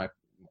time in my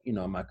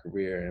my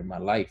career and my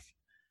life.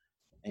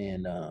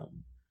 And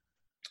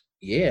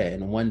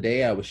and one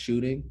day I was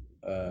shooting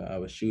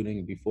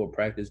before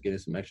practice, getting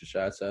some extra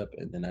shots up,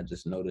 and then I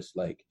just noticed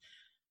like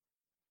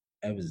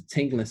it was a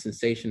tingling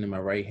sensation in my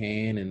right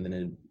hand, and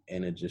then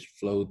it just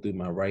flowed through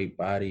my right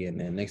body, and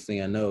then next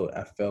thing I know,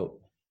 I felt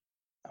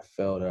I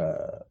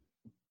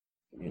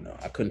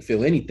couldn't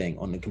feel anything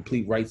on the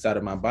complete right side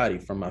of my body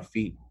from my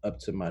feet up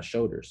to my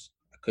shoulders.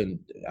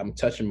 I'm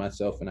touching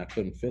myself and I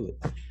couldn't feel it.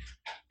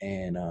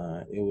 And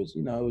it was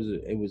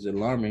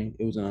alarming.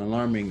 It was an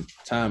alarming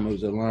time. It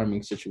was an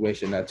alarming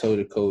situation. I told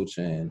the coach,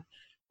 and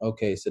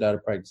okay, sit out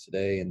of practice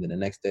today. And then the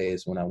next day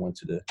is when I went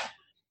to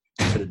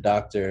the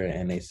doctor,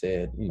 and they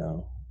said,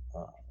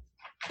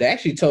 they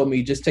actually told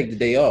me just take the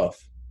day off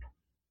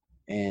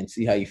and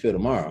see how you feel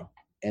tomorrow.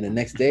 And the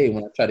next day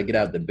when I tried to get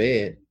out of the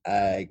bed,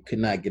 I could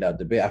not get out of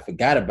the bed. I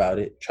forgot about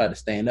it, tried to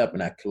stand up,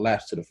 and I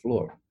collapsed to the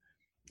floor.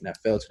 And I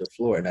fell to the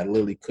floor, and I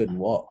literally couldn't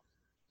walk.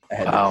 I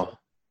had to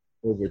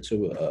over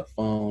to a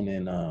phone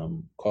and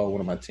call one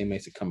of my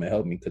teammates to come and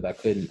help me because I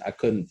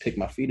couldn't pick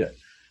my feet up.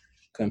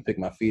 Couldn't pick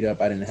my feet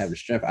up. I didn't have the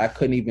strength. I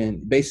couldn't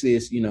even. Basically,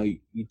 it's you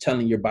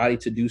telling your body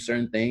to do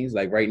certain things.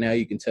 Like right now,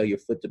 you can tell your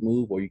foot to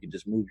move, or you can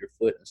just move your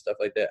foot and stuff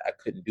like that. I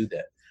couldn't do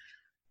that.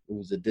 It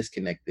was a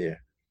disconnect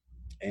there,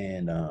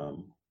 and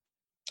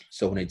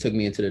so when they took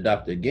me into the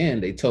doctor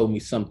again, they told me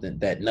something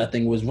that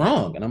nothing was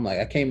wrong, and I'm like,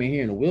 I came in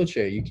here in a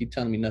wheelchair. You keep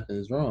telling me nothing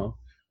is wrong.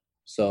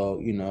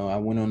 So I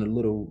went on a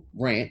little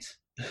rant.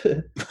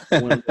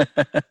 Went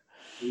a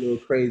little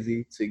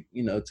crazy to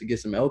get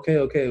some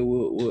okay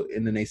we'll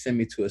and then they sent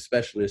me to a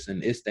specialist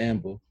in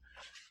Istanbul,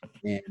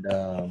 and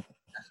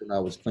that's when I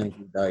was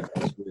clinically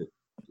diagnosed with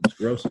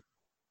sclerosis.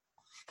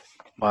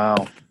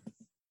 Wow.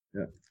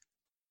 Yeah.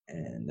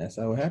 And that's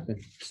how it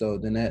happened. So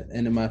then that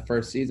ended my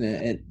first season,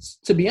 and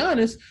to be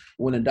honest,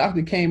 when the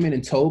doctor came in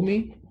and told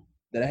me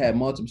that I had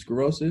multiple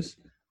sclerosis,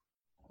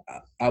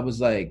 I was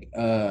like,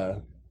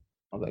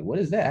 what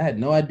is that? I had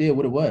no idea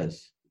what it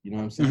was. You know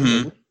what I'm saying?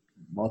 Mm-hmm. Like,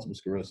 multiple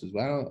sclerosis.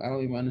 But I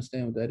don't even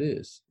understand what that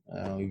is.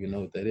 I don't even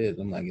know what that is.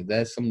 I'm like, is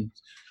that some?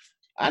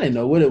 I didn't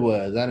know what it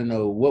was. I didn't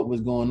know what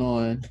was going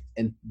on.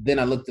 And then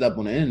I looked it up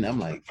on the internet. I'm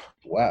like,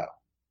 wow,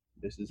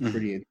 this is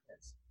pretty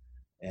intense.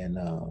 And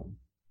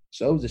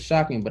so it was just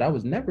shocking. But I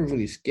was never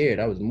really scared.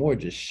 I was more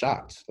just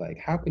shocked. Like,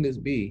 how can this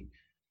be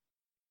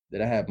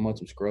that I have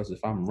multiple sclerosis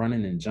if I'm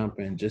running and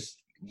jumping just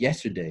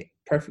yesterday,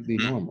 perfectly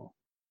normal?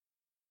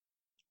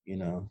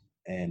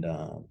 And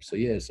so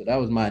that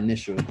was my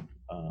initial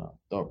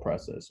thought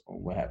process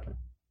on what happened.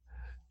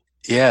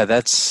 Yeah,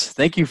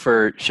 thank you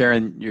for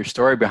sharing your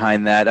story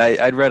behind that.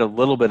 I'd read a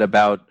little bit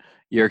about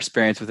your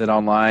experience with it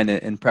online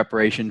in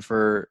preparation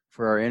for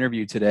our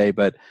interview today,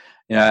 but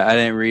I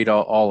didn't read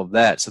all of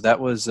that. So that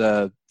was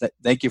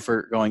thank you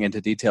for going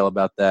into detail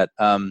about that.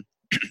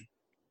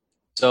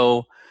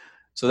 So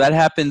that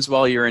happens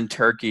while you're in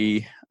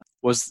Turkey.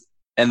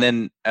 and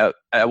then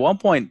at one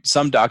point,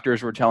 some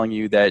doctors were telling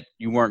you that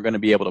you weren't going to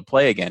be able to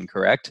play again,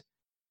 correct?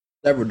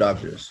 Several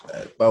doctors,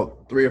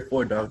 about 3 or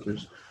 4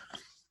 doctors,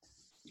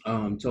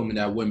 told me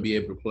that I wouldn't be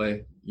able to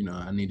play.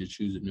 I need to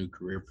choose a new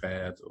career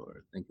path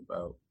or think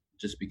about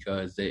just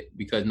because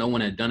no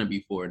one had done it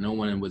before. No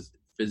one has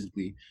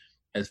physically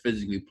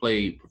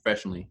played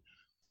professionally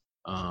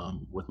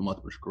with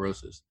multiple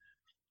sclerosis.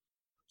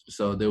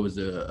 So there was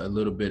a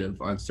little bit of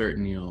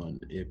uncertainty on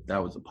if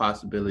that was a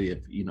possibility, if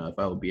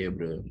I would be able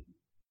to,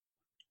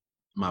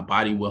 my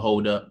body would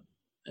hold up,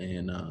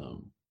 and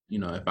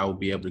if I would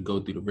be able to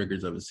go through the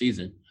rigors of a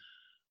season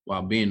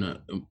while being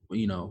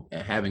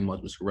having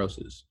multiple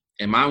sclerosis.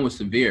 And mine was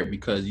severe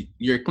because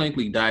you're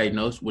clinically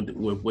diagnosed with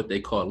what they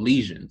call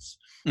lesions.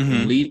 Mm-hmm.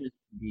 And lesions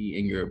can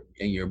be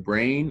in your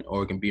brain,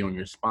 or it can be on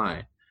your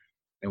spine.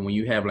 And when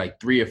you have like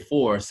 3 or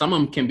 4, some of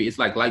them can be, it's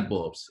like light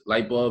bulbs.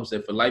 Light bulbs,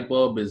 if a light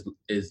bulb is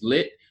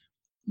lit,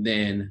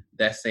 then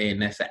that's saying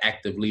that's an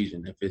active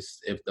lesion.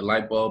 If the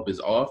light bulb is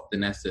off,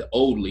 then that's an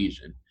old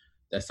lesion.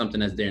 That's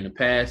something that's there in the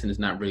past and it's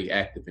not really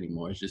active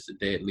anymore. It's just a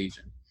dead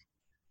lesion.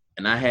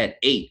 And I had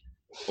 8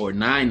 or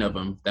 9 of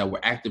them that were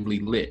actively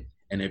lit.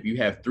 And if you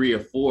have 3 or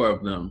 4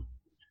 of them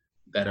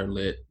that are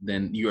lit,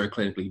 then you are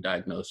clinically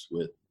diagnosed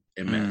with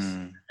MS.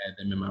 I had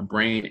them in my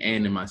brain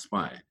and in my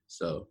spine.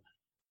 So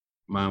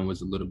mine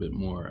was a little bit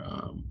more,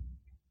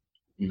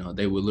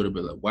 they were a little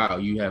bit like, wow,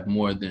 you have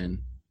more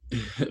than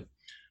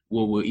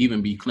what will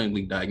even be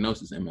clinically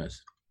diagnosed as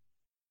MS.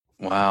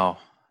 Wow.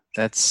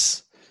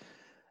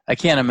 I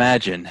can't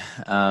imagine.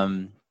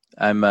 I'm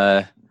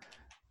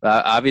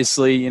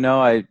obviously,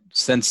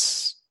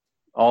 since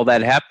all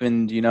that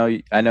happened,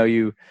 I know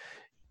you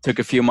took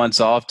a few months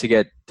off to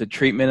get the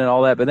treatment and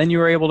all that, but then you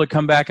were able to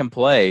come back and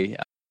play.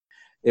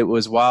 It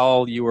was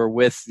while you were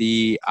with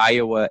the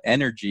Iowa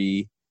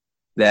Energy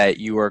that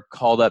you were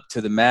called up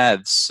to the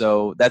Mavs.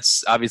 So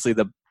that's obviously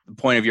the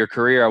point of your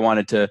career I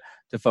wanted to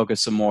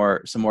focus some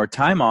more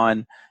time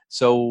on.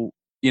 So,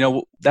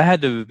 that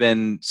had to have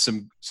been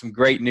some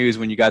great news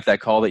when you got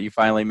that call that you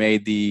finally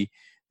made the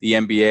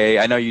NBA.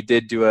 I know you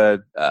did do a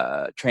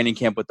training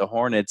camp with the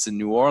Hornets in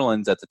New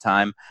Orleans at the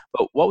time,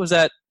 but what was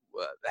that?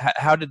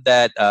 How did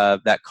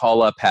that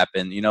call up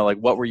happen?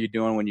 What were you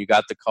doing when you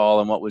got the call,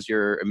 and what was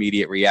your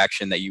immediate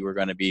reaction that you were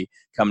going to be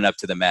coming up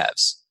to the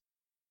Mavs?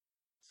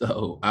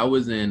 So I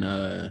was in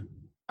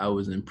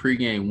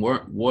pregame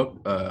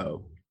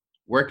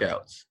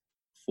workouts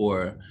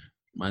for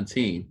my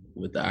team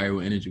with the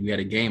Iowa Energy. We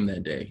had a game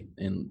that day,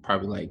 and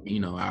probably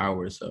an hour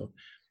or so.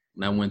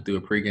 And I went through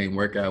a pregame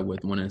workout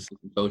with one of the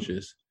assistant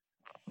coaches.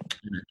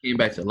 And I came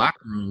back to the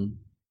locker room.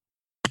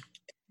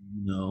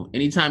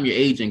 Anytime your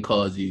agent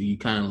calls you, you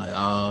kind of like,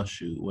 oh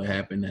shoot, what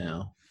happened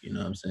now? You know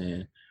what I'm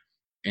saying?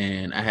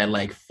 And I had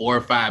like 4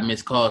 or 5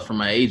 missed calls from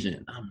my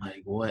agent. I'm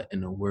like, what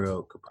in the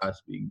world could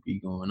possibly be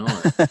going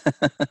on?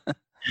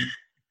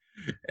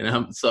 And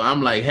I'm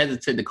like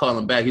hesitant to call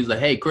him back. He's like,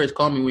 hey, Chris,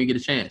 call me when you get a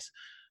chance.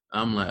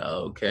 I'm like,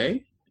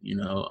 okay.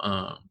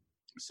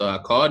 So I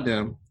called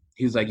him.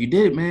 He was like, you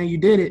did it, man. You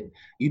did it.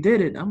 You did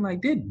it. I'm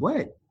like, did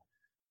what?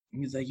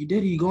 He's like, you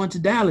did it. You're going to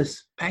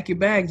Dallas. Pack your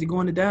bags. You're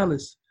going to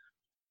Dallas.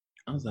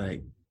 I was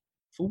like,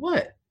 for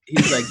what?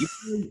 He's like,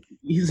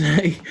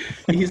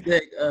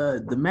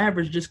 the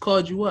Mavericks just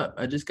called you up.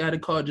 I just got a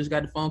call, just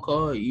got a phone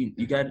call.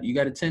 You got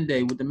a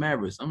 10-day with the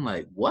Mavericks. I'm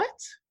like, what?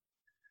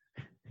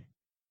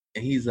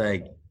 And he's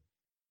like,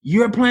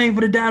 you're playing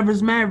for the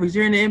Dallas Mavericks.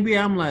 You're in the NBA.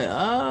 I'm like,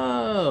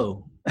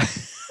 oh,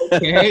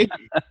 okay. So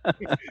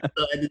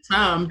at the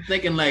time, I'm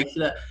thinking like,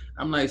 should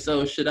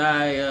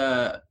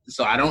I?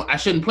 So I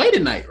shouldn't play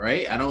tonight,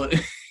 right? I don't.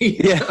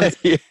 Yeah.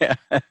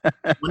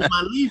 When am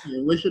I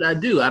leaving? What should I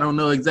do? I don't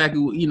know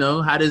exactly.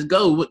 How does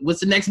go?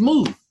 What's the next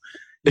move?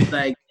 He's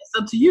like, it's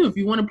up to you. If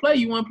you want to play,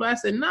 you want to play. I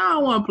said, no, I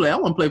want to play. I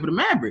want to play for the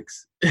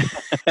Mavericks.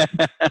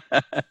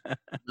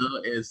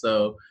 And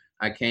so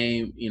I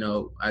came.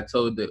 I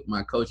told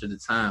my coach at the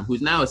time,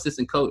 who's now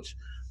assistant coach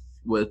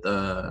with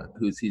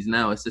he's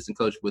now assistant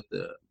coach with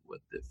the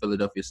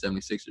Philadelphia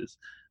 76ers.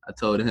 I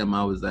told him,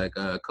 I was like,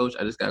 Coach,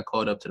 I just got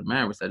called up to the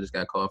Mavericks. I just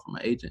got called from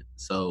my agent.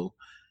 So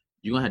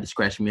you're going to have to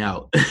scratch me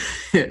out of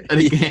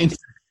the game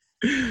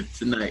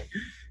tonight.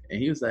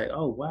 And he was like,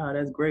 oh, wow,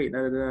 that's great.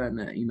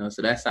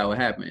 So that's how it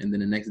happened. And then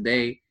the next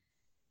day,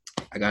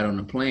 I got on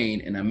the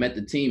plane and I met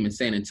the team in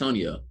San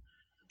Antonio.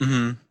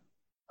 Mm-hmm.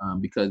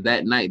 Because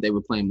that night they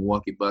were playing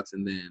Milwaukee Bucks,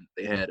 and then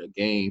they had a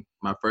game.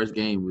 My first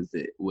game was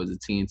a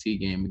TNT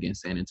game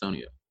against San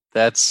Antonio.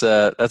 That's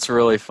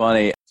really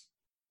funny.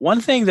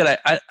 One thing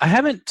that I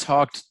haven't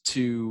talked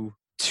to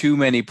too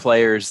many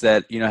players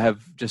that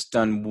have just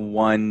done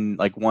one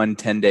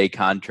 10-day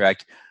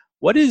contract.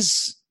 What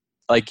is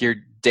like your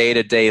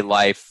day-to-day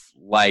life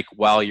like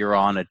while you're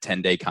on a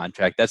 10-day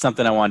contract? That's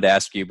something I wanted to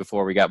ask you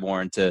before we got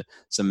more into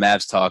some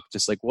Mavs talk.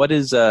 Just like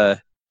what's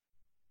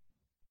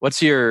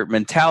your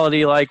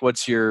mentality like?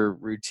 What's your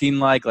routine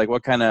like? Like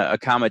what kind of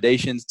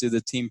accommodations do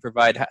the team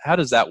provide? How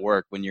does that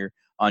work when you're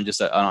on just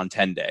on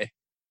 10-day?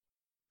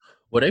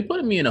 Well, they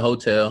put me in a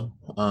hotel,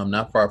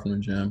 not far from the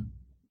gym.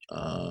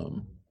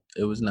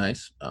 It was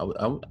nice.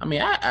 I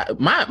mean,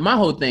 my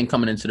whole thing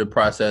coming into the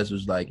process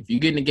was like, if you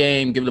get in the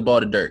game, give the ball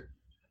to Dirk.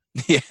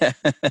 Yeah.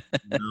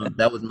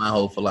 That was my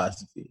whole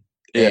philosophy.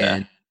 Yeah.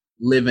 And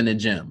live in the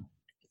gym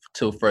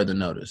till further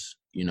notice.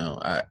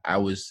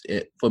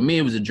 For me,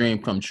 it was a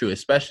dream come true,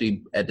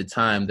 especially at the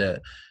time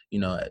that,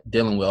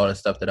 dealing with all the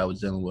stuff that I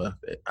was dealing with.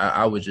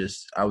 I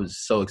was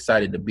so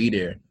excited to be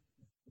there.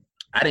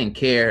 I didn't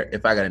care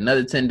if I got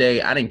another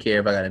 10-day. I didn't care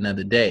if I got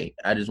another day.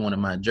 I just wanted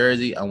my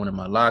jersey. I wanted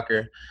my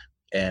locker.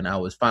 And I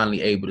was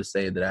finally able to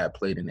say that I had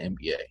played in the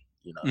NBA.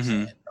 You know what I'm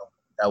saying?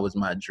 That was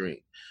my dream.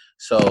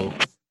 So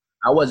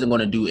I wasn't going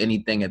to do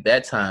anything at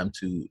that time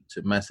to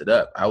mess it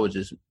up. I was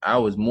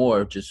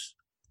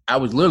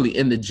literally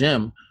in the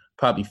gym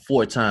probably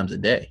 4 times a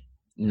day,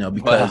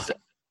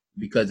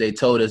 because they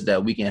told us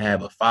that we can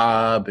have a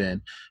fob, and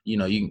you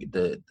can get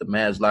the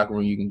Mavs locker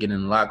room, you can get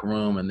in the locker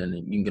room, and then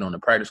you can get on the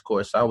practice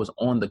court. So I was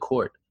on the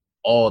court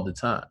all the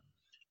time.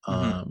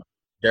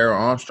 Darryl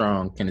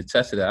Armstrong can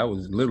attest to that. I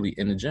was literally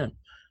in the gym,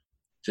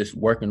 just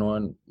working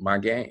on my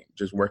game,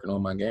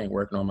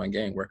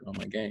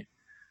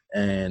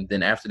 And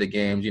then after the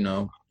games,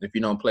 if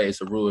you don't play,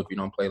 it's a rule. If you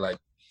don't play like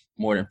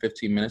more than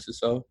 15 minutes or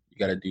so, you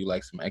got to do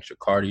like some extra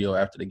cardio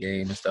after the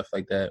game and stuff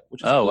like that.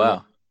 Which is cool.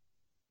 Wow.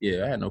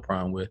 Yeah, I had no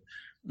problem with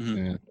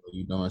you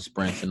doing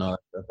sprints and all that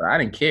stuff. But I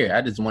didn't care.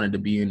 I just wanted to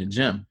be in the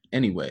gym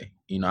anyway.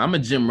 I'm a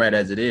gym rat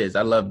as it is.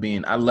 I'm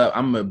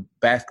a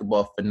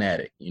basketball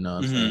fanatic. You know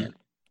what I'm saying?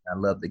 I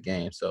love the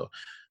game. So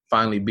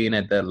finally being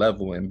at that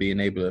level and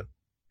being able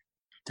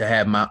to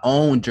have my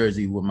own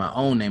jersey with my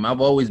own name.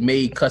 I've always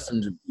made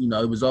customs,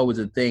 it was always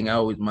a thing.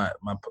 My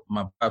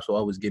pops would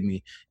always give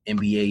me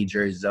NBA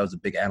jerseys. I was a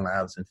big Allen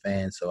Iverson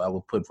fan, so I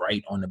would put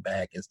Wright on the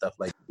back and stuff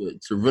like that.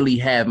 To really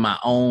have my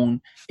own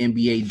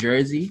NBA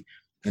jersey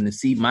and to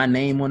see my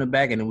name on the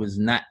back, and it was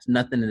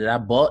nothing that I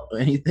bought or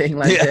anything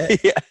like that.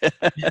 Yeah.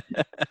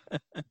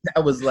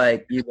 That was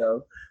like,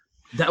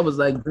 that was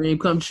like dream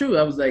come true.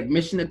 I was like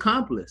mission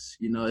accomplished,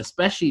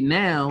 especially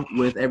now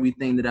with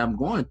everything that I'm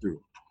going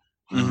through.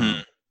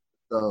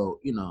 So,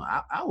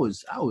 I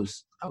was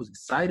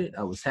excited.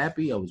 I was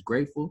happy. I was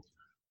grateful.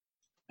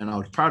 And I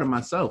was proud of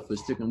myself for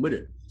sticking with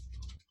it.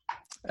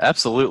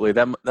 Absolutely.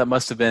 That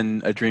must have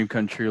been a dream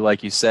come true,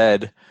 like you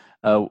said,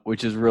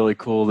 which is really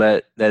cool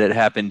that it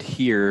happened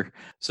here.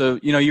 So,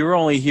 you were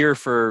only here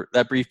for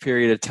that brief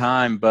period of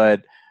time,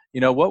 but,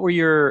 what were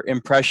your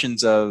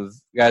impressions of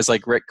guys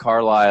like Rick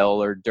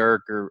Carlisle or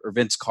Dirk or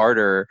Vince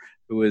Carter,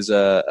 who was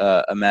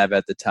a Mav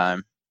at the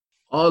time?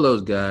 All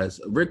those guys.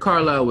 Rick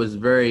Carlisle was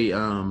very,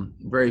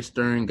 very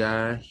stern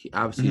guy. He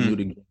obviously knew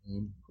the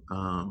game.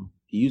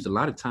 He used a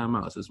lot of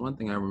timeouts. That's one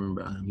thing I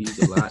remember. He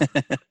used a lot.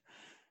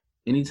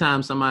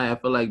 Anytime I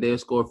feel like they'll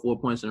score 4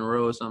 points in a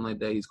row or something like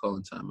that, he's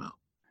calling timeout.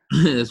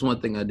 That's one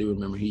thing I do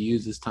remember. He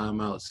uses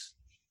timeouts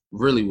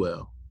really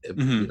well.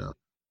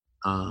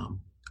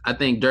 I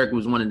think Dirk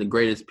was one of the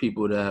greatest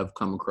people to have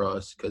come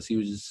across because he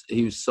was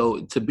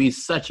so, to be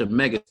such a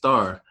mega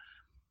star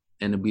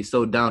and to be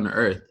so down to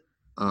earth.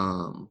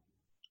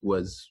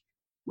 Was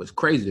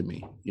crazy to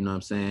me. You know what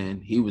I'm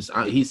saying?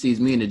 He sees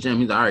me in the gym.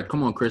 He's like, all right,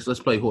 come on, Chris, let's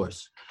play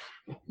horse.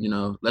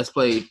 Let's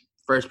play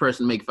first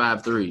person make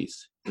 5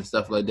 threes and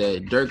stuff like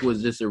that. Dirk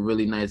was just a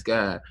really nice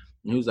guy.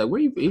 And he was like,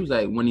 he was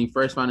like, when he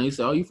first found out, he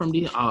said, oh, you from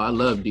DC? Oh, I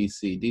love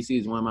DC. DC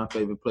is one of my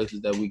favorite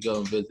places that we go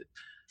and visit.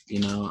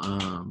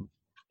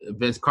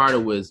 Vince Carter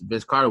was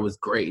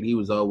great. He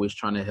was always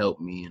trying to help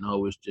me and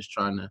always just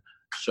trying to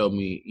show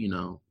me,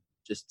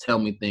 just tell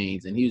me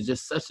things. And he was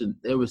just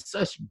there was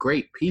such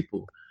great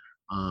people.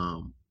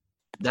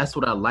 That's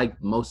what I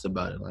liked most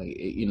about it. Like,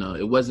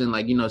 it wasn't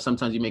like,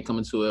 sometimes you may come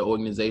into an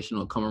organization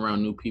or come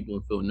around new people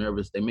and feel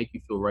nervous. They make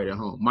you feel right at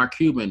home. Mark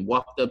Cuban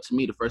walked up to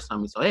me the first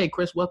time he said, hey,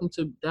 Chris, welcome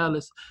to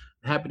Dallas.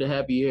 Happy to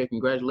have you here.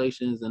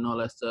 Congratulations and all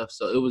that stuff.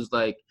 So it was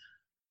like,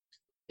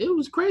 it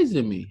was crazy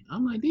to me.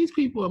 I'm like, these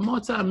people are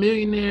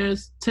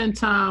multi-millionaires,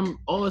 10-time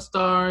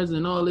all-stars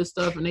and all this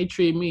stuff. And they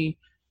treat me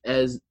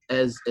as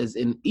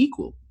an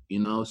equal,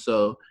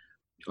 So,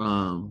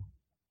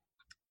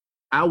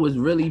 I was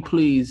really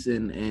pleased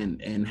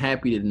and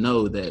happy to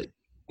know that,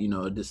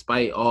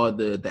 despite all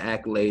the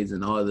accolades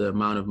and all the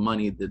amount of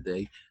money that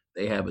they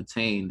have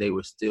attained, they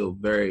were still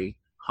very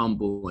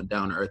humble and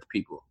down-to-earth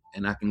people.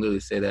 And I can literally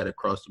say that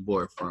across the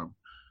board, from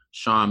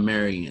Sean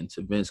Marion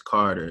to Vince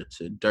Carter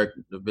to Dirk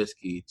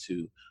Nowitzki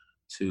to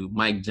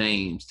Mike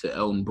James to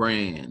Elton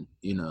Brand.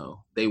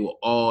 They were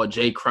all –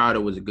 Jay Crowder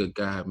was a good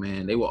guy,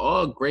 man. They were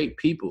all great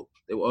people.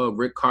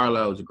 Rick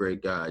Carlisle was a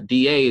great guy.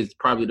 DA is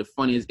probably the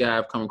funniest guy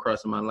I've come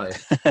across in my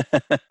life.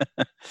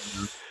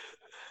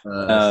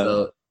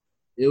 So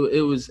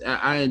it was.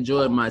 I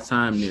enjoyed my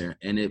time there,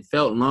 and it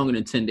felt longer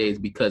than 10 days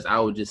because I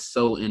was just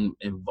so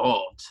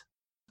involved.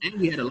 And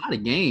we had a lot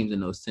of games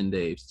in those 10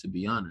 days, to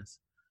be honest.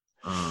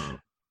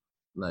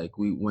 Like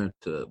we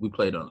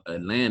played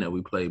Atlanta,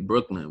 we played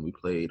Brooklyn, we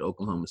played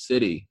Oklahoma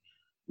City,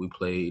 we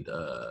played.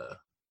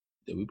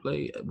 We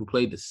played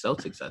the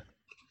Celtics, I think.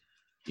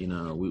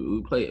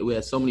 We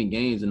had so many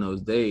games in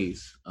those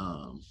days.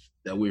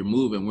 that we were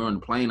moving. We're on the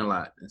plane a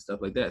lot and stuff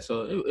like that.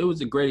 So it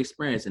was a great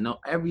experience. And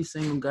every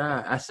single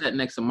guy, I sat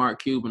next to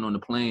Mark Cuban on the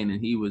plane,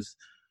 and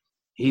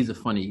he's a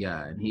funny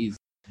guy, and his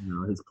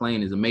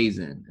plane is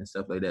amazing and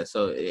stuff like that.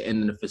 So,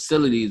 and the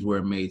facilities were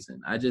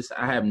amazing. I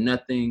have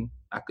nothing.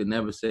 I could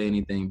never say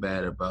anything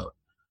bad about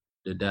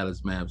the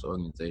Dallas Mavs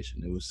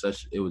organization. It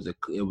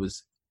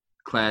was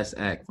class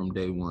act from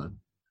day one.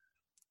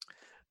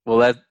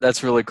 Well,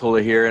 that's really cool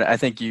to hear. And I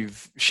think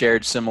you've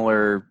shared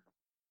similar,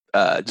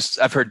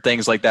 I've heard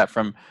things like that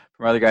from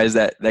other guys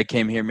that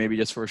came here maybe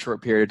just for a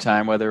short period of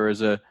time, whether it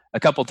was a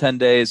couple 10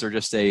 days or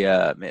just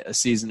a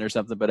season or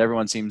something, but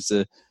everyone seems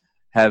to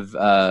have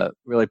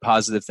really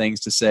positive things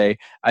to say.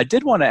 I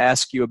did want to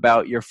ask you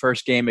about your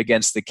first game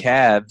against the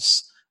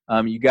Cavs.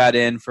 You got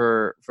in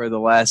for the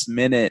last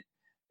minute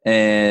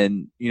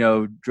and,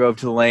 drove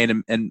to the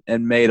lane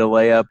and made a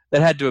layup.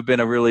 That had to have been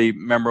a really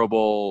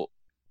memorable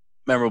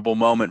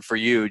moment for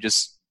you,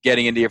 just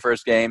getting into your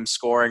first game,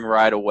 scoring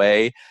right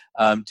away.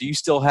 Do you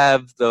still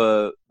have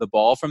the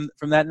ball from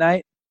that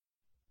night?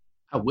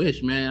 I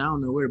wish, man. I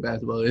don't know where the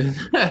basketball is.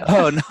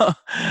 Oh no,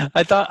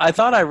 I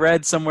thought I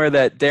read somewhere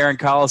that Darren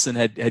Collison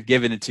had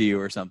given it to you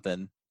or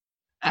something.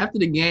 After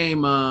the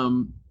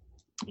game,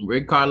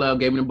 Rick Carlisle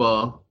gave me the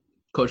ball.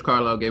 Coach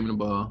Carlisle gave me the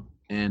ball,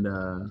 and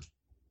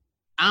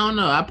I don't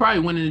know. I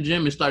probably went in the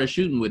gym and started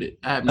shooting with it.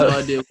 I have no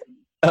idea.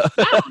 I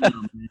don't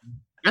know, man.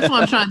 That's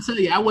what I'm trying to tell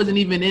you. I wasn't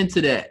even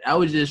into that. I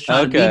was just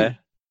trying to beat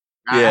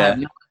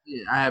it.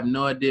 I have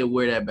no idea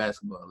where that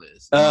basketball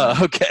is.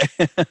 Oh, okay.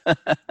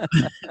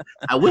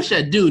 I wish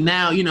I do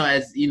now.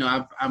 As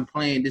I'm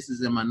playing. This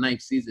is in my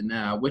 9th season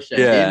now. I wish I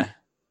did. It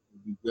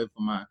would be good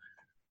for my,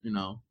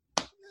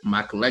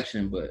 my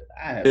collection. But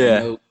I have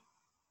no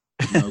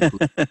clue.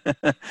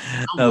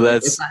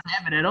 If I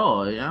have it at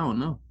all, I don't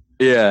know.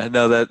 Yeah,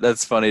 no,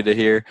 that's funny to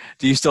hear.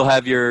 Do you still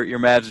have your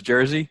Mavs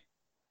jersey?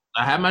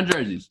 I have my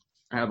jerseys.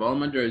 I have all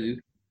my jerseys.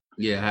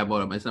 Yeah, I have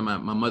all of them. My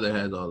mother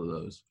has all of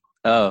those.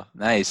 Oh,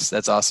 nice.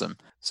 That's awesome.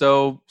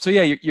 So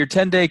yeah, your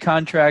 10-day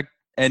contract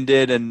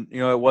ended and,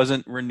 it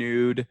wasn't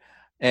renewed.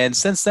 And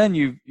since then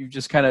you've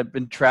just kind of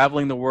been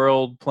traveling the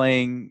world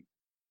playing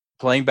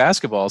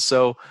basketball.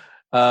 So,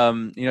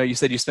 you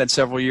said you spent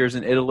several years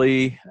in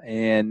Italy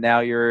and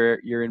now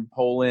you're in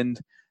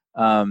Poland.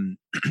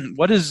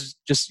 What is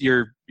just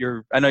your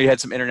I know you had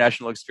some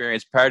international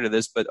experience prior to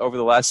this, but over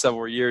the last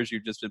several years,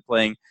 you've just been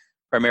playing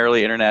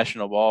primarily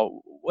international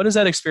ball. What has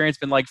that experience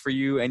been like for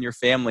you and your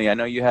family? I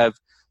know you have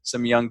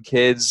some young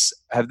kids.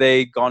 Have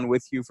they gone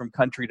with you from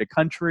country to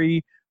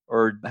country,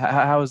 or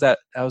how has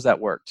that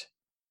worked?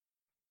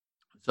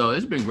 So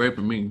it's been great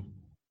for me.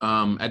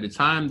 At the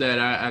time that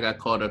I got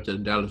called up to the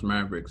Dallas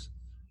Mavericks,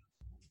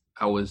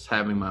 I was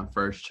having my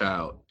first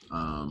child.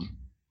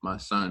 My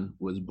son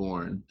was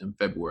born in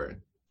February,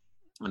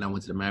 and I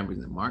went to the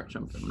Mavericks in March,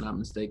 if I'm not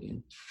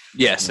mistaken.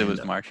 Yes, it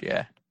was March,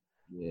 yeah.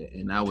 Yeah,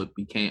 and I was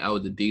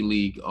a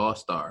D-League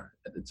All-Star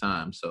at the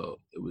time, so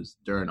it was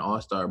during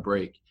All-Star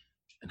break,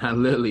 and I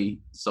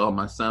literally saw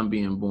my son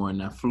being born,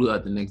 and I flew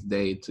out the next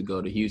day to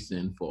go to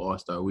Houston for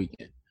All-Star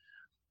weekend.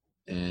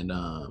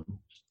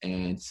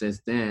 And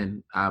since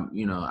then,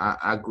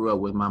 I grew up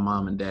with my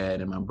mom and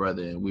dad and my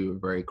brother, and we were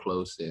very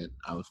close, and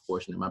I was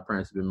fortunate. My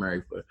parents have been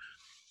married for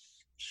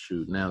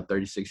now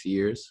 36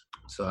 years.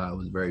 So I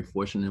was very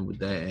fortunate with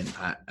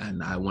that,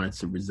 and I wanted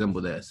to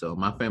resemble that. So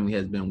my family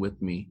has been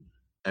with me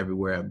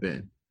everywhere I've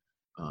been.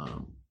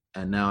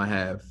 And now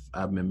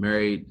I've been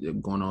married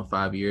going on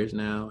 5 years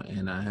now,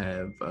 and I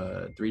have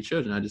 3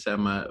 children. I just have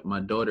my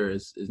daughter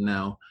is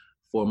now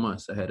 4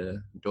 months. I had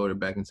a daughter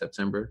back in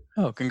September.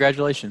 Oh,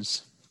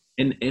 congratulations.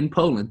 In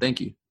Poland,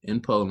 thank you. In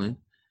Poland.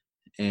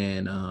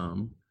 And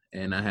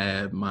I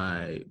have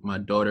my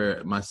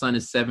daughter. My son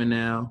is 7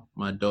 now.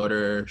 My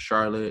daughter,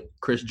 Charlotte,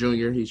 Chris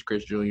Jr. He's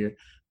Chris Jr.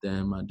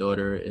 Then my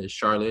daughter is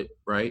Charlotte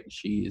Wright.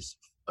 She is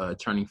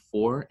turning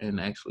 4 in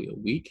actually a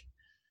week.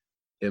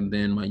 And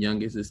then my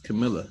youngest is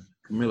Camilla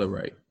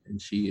Wright,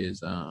 and she's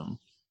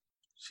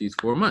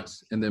 4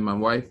 months. And then my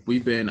wife,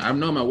 I've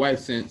known my wife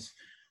since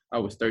I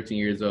was 13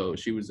 years old.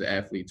 She was an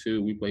athlete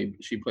too.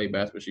 She played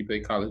basketball. She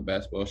played college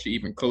basketball. She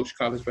even coached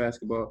college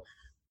basketball.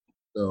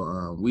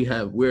 So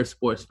we're a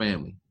sports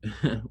family.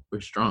 We're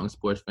a strong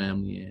sports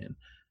family, and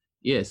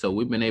yeah. So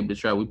we've been able to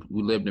try. We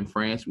lived in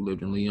France. We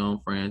lived in Lyon,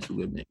 France. We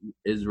lived in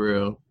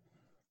Israel.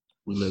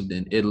 We lived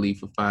in Italy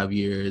for 5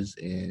 years,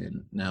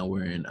 and now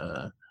we're in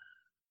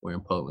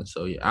Poland.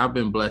 So yeah, I've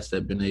been blessed to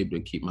have been able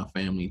to keep my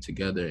family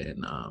together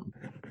and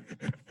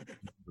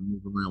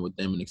move around with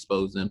them and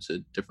expose them to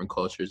different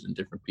cultures and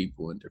different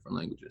people and different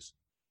languages.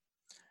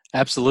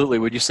 Absolutely.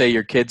 Would you say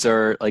your kids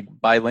are like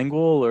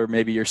bilingual, or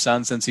maybe your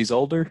son since he's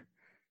older?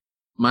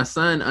 My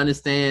son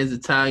understands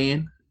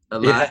Italian a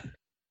lot. Yeah.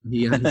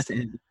 He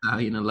understands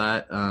Italian a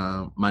lot.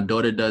 My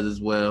daughter does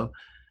as well.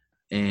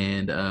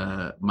 And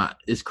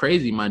it's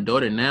crazy. My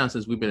daughter now,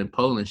 since we've been in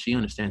Poland, she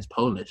understands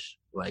Polish.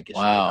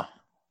 Wow.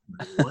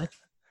 Like, what?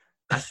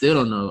 I still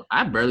don't know.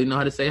 I barely know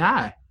how to say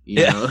hi.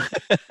 You know?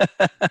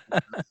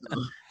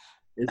 So,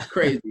 it's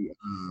crazy.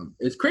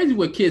 It's crazy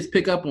what kids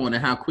pick up on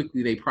and how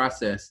quickly they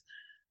process,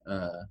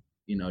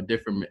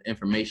 different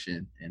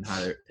information and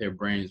how their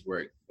brains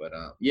work. But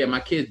yeah, my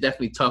kids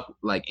definitely talk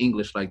like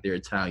English like they're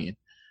Italian.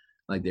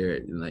 Like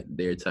they're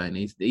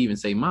Italian. They even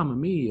say "Mamma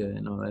Mia"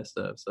 and all that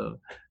stuff. So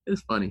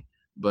it's funny.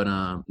 But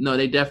no,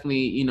 they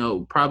definitely,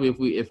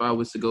 probably if I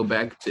was to go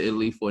back to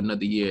Italy for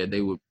another year,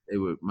 they would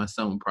my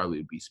son would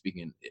probably be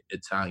speaking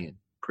Italian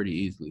pretty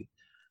easily.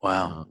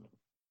 Wow.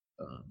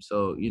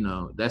 So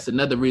that's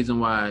another reason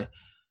why,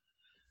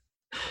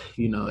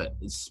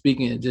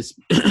 speaking just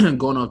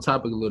going off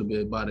topic a little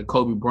bit about the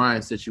Kobe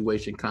Bryant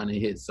situation kind of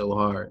hit so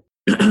hard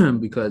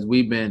because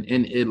we've been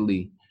in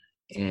Italy.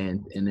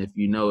 And if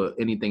you know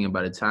anything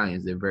about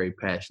Italians, they're very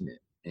passionate,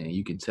 and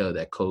you can tell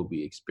that Kobe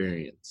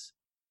experienced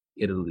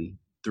Italy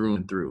through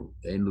and through.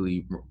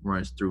 Italy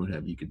runs through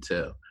him, you can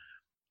tell.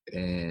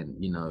 And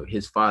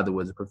his father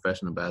was a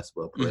professional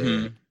basketball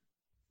player.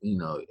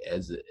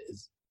 As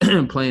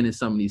playing in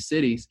some of these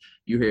cities,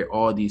 you hear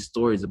all these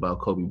stories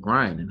about Kobe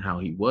Bryant and how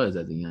he was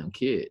as a young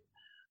kid,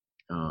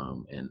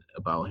 and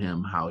about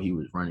him, how he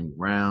was running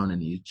around in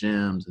these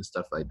gyms and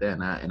stuff like that.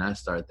 And I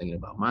started thinking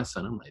about my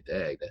son. I'm like,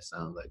 dang, that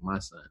sounds like my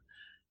son.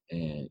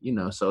 And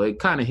so it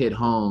kind of hit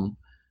home.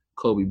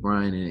 Kobe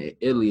Bryant, and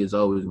Italy is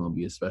always going to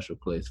be a special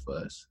place for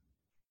us.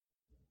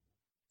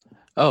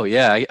 Oh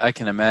yeah, I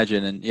can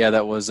imagine. And yeah,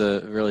 that was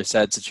a really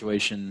sad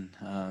situation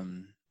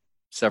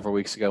several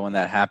weeks ago when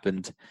that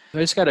happened. I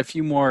just got a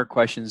few more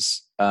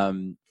questions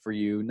for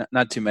you,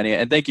 not too many.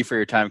 And thank you for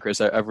your time, Chris.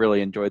 I've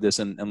really enjoyed this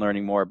and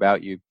learning more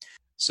about you.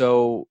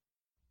 So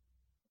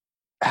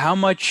how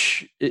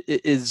much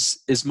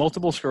is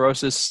multiple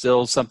sclerosis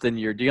still something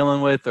you're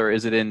dealing with, or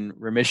is it in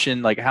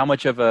remission? Like, how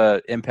much of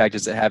a impact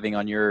is it having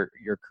on your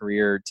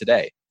career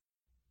today?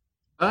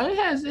 It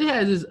has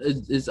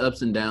its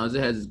ups and downs.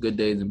 It has its good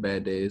days and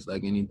bad days,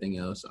 like anything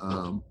else.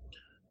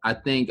 I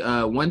think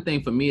one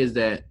thing for me is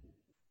that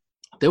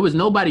there was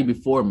nobody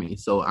before me,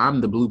 so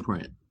I'm the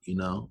blueprint.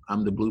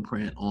 I'm the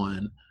blueprint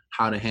on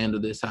how to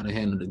handle this, how to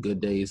handle the good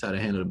days, how to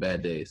handle the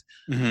bad days.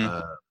 Mm-hmm.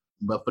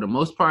 But for the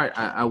most part,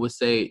 I would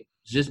say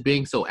just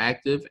being so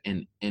active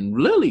and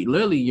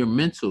literally your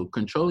mental,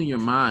 controlling your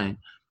mind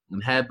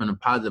and having a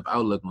positive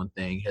outlook on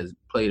things has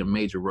played a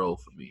major role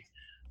for me.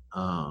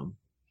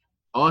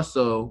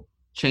 Also,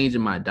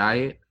 changing my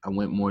diet. I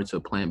went more to a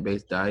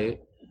plant-based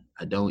diet.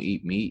 I don't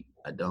eat meat.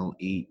 I don't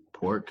eat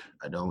pork.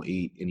 I don't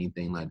eat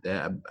anything like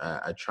that.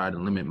 I try to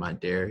limit my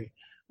dairy.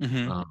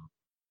 Mm-hmm.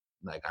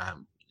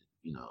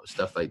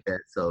 Stuff like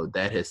that. So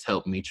that has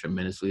helped me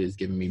tremendously. It's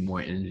given me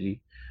more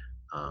energy.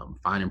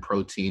 Finding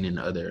protein in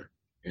other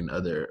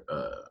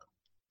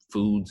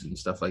foods and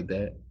stuff like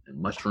that, and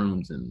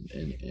mushrooms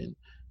and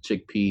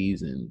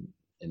chickpeas and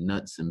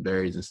nuts and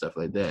berries and stuff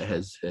like that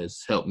has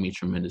helped me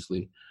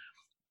tremendously.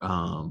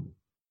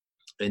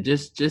 And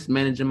just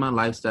managing my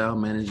lifestyle,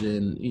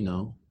 managing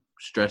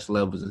stress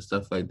levels and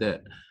stuff like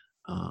that.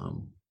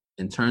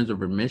 In terms of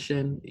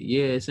remission,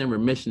 yeah, it's in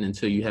remission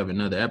until you have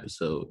another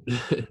episode.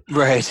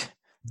 Right.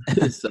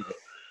 So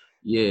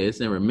yeah, it's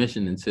in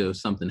remission until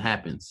something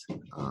happens.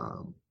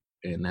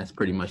 And that's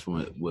pretty much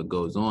what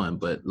goes on.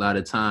 But a lot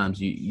of times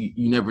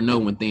you never know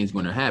when things are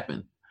going to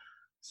happen.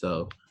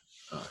 So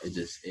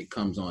it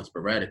comes on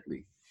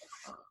sporadically.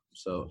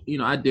 So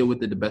I deal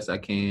with it the best I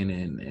can,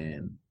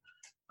 and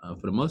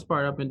for the most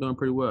part, I've been doing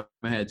pretty well.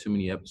 I had too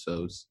many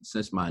episodes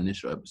since my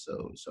initial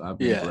episode, so I've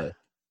been blessed.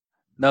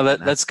 No,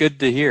 that's good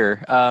to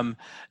hear. Now,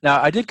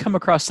 I did come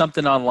across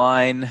something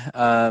online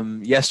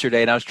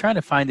yesterday, and I was trying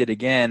to find it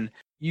again.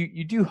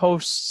 You do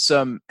host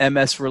some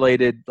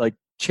MS-related like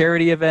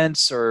charity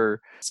events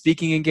or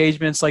speaking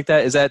engagements like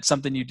that. Is that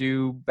something you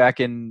do back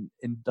in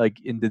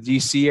the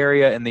DC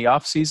area in the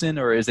off season,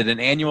 or is it an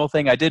annual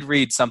thing? I did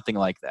read something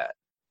like that.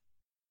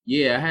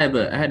 Yeah,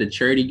 I had a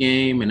charity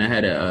game, and I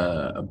had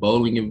a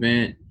bowling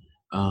event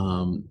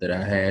that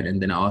I had,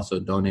 and then I also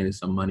donated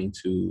some money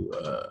to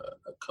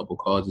a couple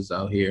causes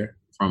out here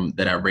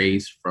that I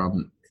raised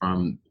from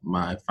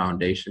my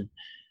foundation,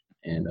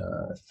 and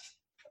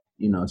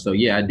so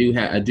yeah, I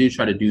do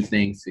try to do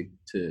things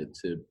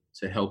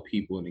to help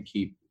people and to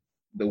keep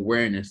the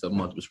awareness of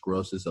multiple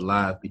sclerosis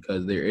alive,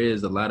 because there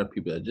is a lot of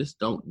people that just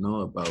don't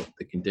know about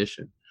the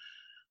condition.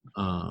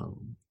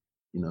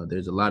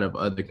 There's a lot of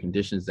other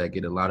conditions that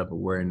get a lot of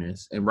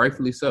awareness, and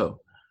rightfully so.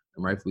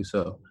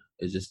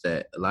 It's just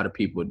that a lot of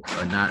people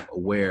are not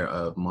aware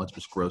of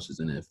multiple sclerosis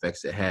and the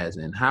effects it has,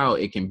 and how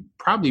it can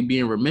probably be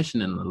in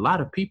remission in a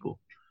lot of people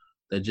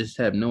that just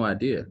have no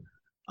idea.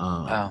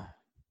 Wow.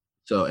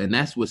 So, and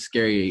that's what's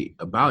scary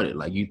about it.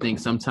 Like, you think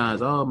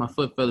sometimes, oh, my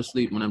foot fell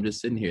asleep when I'm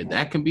just sitting here.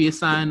 That can be a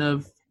sign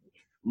of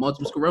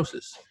multiple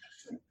sclerosis.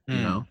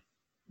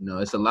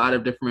 It's a lot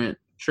of different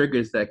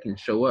triggers that can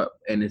show up,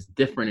 and it's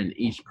different in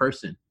each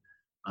person.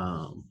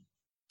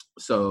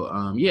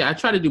 Yeah, I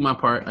try to do my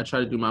part. In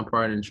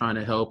trying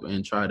to help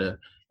and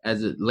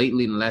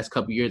lately in the last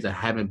couple of years, I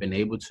haven't been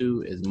able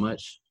to as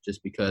much,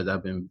 just because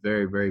I've been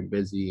very, very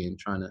busy and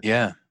trying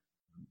to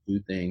do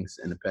things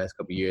in the past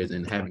couple of years,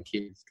 and having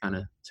kids kind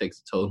of takes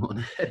a toll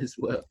on that as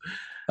well.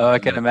 Oh, I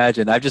can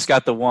imagine. I've just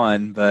got the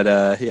one,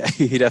 but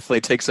he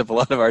definitely takes up a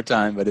lot of our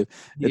time, but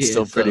it's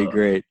still pretty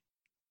great.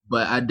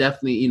 but I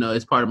definitely,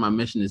 it's part of my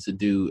mission is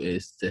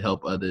to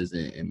help others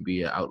and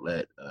be an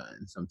outlet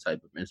and some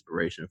type of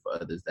inspiration for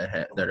others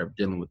that are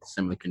dealing with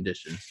similar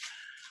conditions.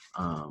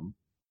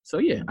 So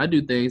yeah, I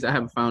do things. I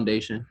have a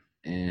foundation,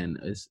 and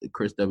it's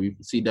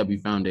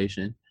CW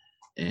Foundation,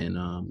 and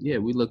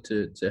we look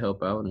to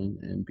help out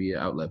and be an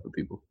outlet for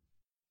people.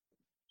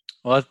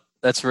 Well,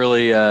 that's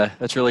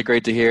really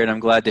great to hear, and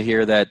I'm glad to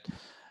hear that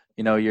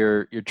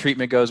your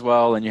treatment goes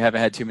well, and you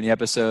haven't had too many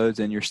episodes,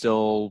 and you're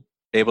still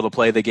able to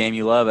play the game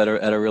you love at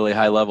a really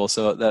high level.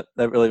 So that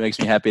really makes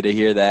me happy to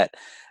hear that.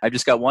 I've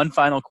just got one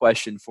final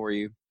question for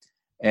you,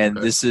 and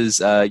This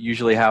is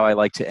usually how I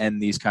like to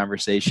end these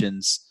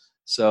conversations.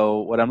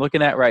 So what I'm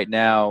looking at right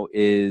now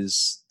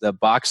is the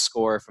box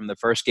score from the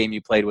first game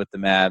you played with the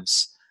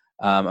Mavs.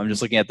 I'm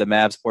just looking at the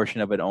Mavs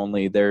portion of it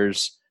only.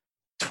 There's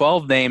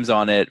 12 names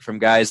on it from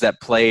guys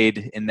that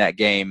played in that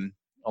game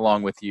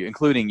along with you,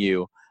 including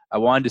you. I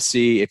wanted to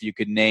see if you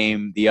could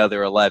name the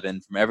other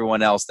 11 from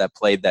everyone else that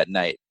played that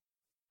night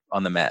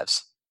on the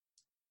Mavs.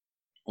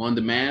 On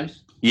the Mavs?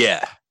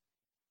 Yeah.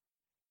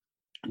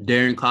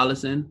 Darren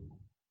Collison,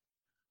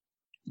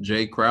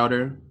 Jay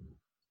Crowder,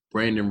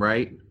 Brandon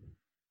Wright,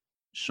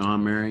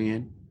 Sean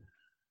Marion,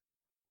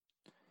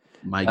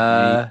 Mike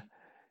James.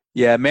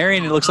 Yeah,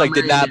 Marion, it looks like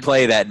did not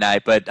play that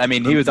night, but I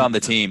mean, he was on the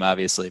team,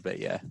 obviously, but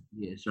yeah.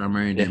 Yeah, Sean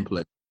Marion didn't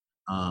play.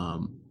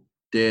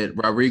 Did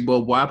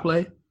Rodrigo Bois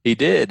play? He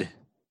did.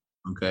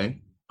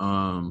 Okay.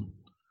 Then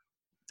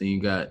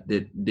you got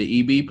did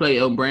EB play?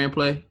 Elton Brand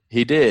play?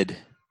 He did.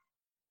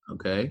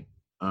 Okay.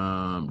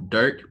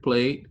 Dirk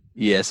played.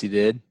 Yes, he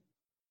did.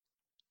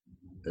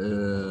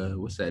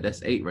 What's that?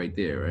 That's 8 right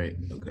there, right?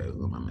 Okay,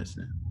 who am I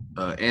missing?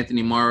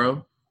 Anthony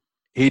Morrow.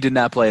 He did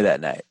not play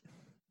that night.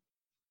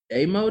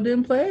 Amo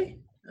didn't play?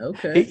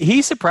 Okay.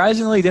 He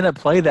surprisingly didn't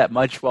play that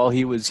much while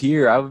he was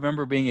here. I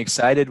remember being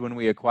excited when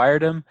we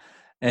acquired him,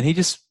 and he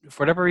just,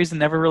 for whatever reason,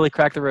 never really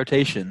cracked the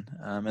rotation.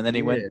 And then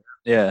he went,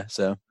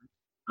 so.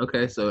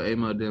 Okay, so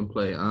Amo didn't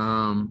play.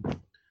 Dang,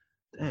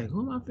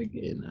 who am I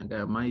forgetting? I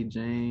got Mike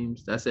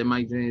James. Did I say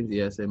Mike James?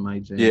 Yeah, I said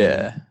Mike James.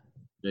 Yeah.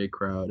 Jay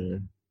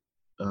Crowder.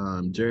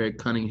 Jared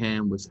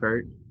Cunningham was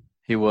hurt.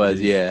 He was,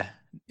 yeah.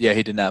 Yeah,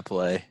 he did not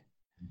play.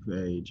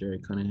 Okay,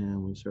 Jared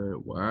Cunningham was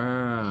hurt.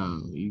 Wow,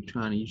 you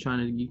trying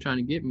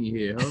to get me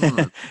here? Hold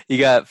on. You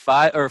got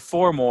 5 or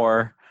 4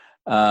 more.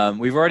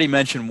 We've already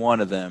mentioned one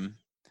of them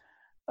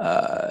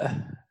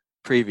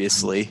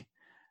previously.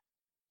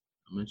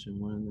 I mentioned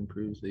one of them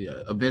previously.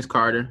 Vince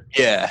Carter.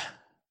 Yeah. I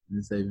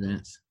didn't say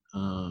Vince.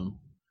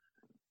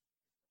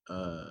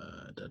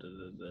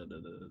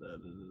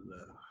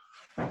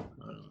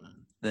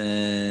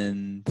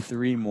 Then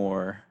 3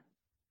 more.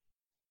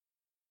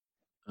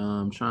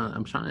 I'm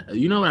trying to.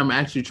 You know what I'm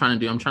actually trying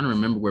to do? I'm trying to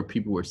remember where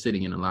people were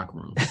sitting in the locker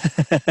room.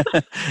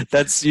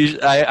 That's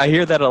usually I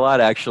hear that a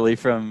lot actually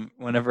from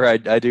whenever I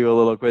do a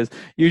little quiz.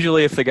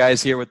 Usually, if the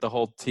guy's here with the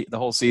whole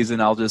season,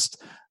 I'll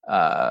just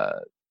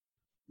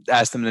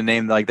ask them to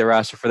name like the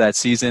roster for that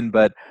season.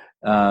 But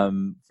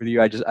for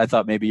you, I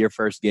thought maybe your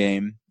first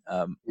game.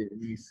 Let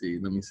me see.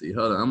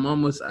 Hold on.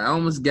 I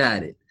almost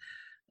got it.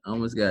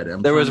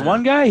 There was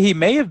one guy, he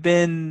may have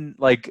been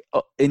like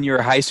in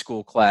your high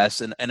school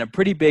class and a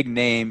pretty big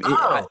name.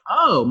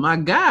 Oh, my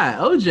guy,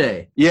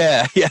 OJ.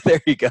 Yeah,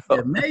 there you go.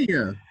 Yeah,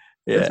 Mayor.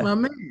 Yeah. That's my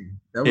man.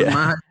 That was my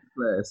high school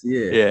class.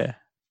 Yeah. Yeah.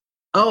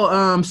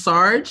 Oh,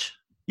 Sarge.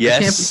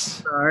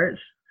 Yes. Sarge.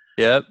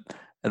 Yep.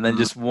 And then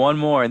just one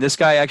more. And this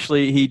guy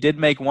actually, he did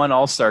make one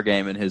All-Star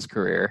game in his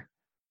career.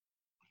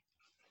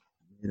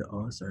 He made an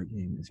All-Star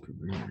game in his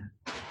career.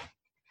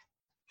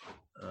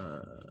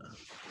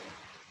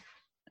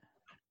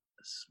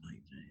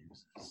 Mike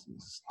James, this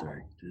is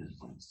Stark, this is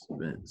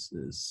Spence,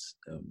 this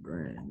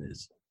Brand,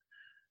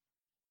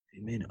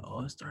 he made an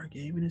All-Star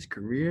game in his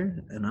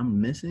career, and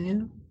I'm missing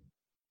him.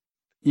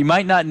 You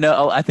might not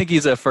know. I think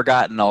he's a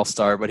forgotten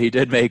All-Star, but he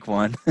did make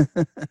one.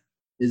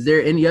 Is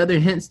there any other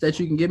hints that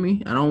you can give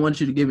me? I don't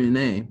want you to give me the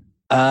name.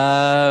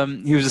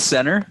 He was a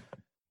center.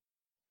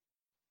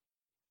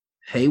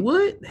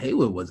 Haywood?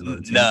 Haywood wasn't on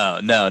the team. No,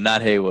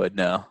 not Haywood.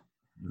 No.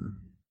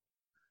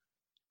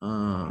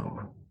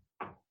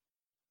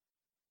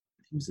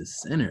 He was a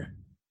center.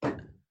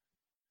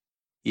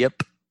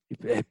 Yep. He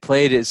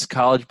played his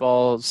college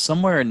ball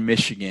somewhere in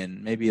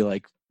Michigan. Maybe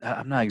like,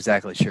 I'm not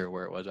exactly sure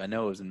where it was. I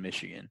know it was in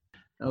Michigan.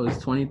 That was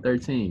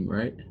 2013,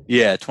 right?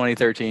 Yeah,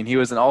 2013. He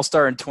was an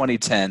All-Star in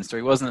 2010, so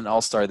he wasn't an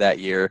All-Star that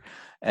year.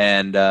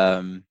 And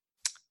I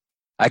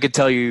could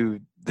tell you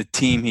the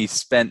team he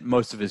spent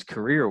most of his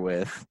career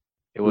with.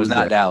 It was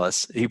not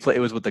Dallas. It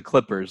was with the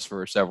Clippers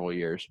for several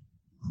years.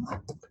 I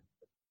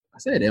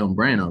said Elton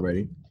Brand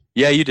already.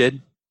 Yeah, you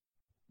did.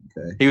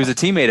 Okay. He was a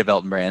teammate of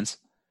Elton Brand's.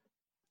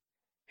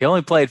 He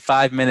only played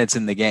 5 minutes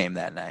in the game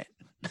that night.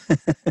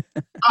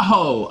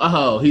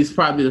 He's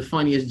probably the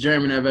funniest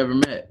German I've ever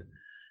met.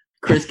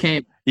 Chris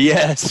Kaman.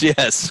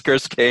 Yes,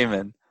 Chris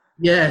Kaman.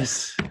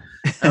 Yes,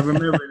 I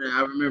remember that.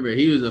 I remember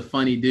he was a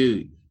funny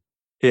dude.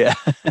 Yeah.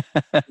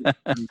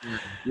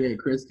 Yeah,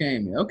 Chris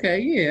Kaman.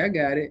 Okay, yeah, I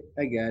got it.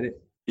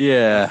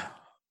 Yeah.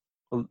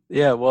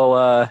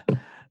 Well,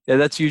 Yeah,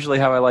 that's usually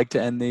how I like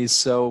to end these.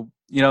 So,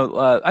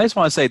 I just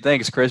want to say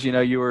thanks, Chris.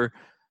 You were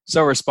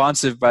so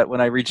responsive, but when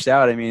I reached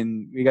out, I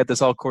mean, we got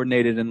this all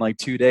coordinated in like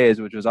 2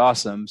 days, which was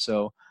awesome.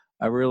 So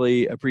I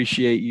really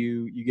appreciate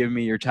you giving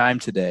me your time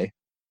today.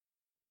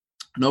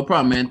 No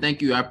problem, man.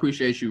 Thank you. I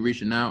appreciate you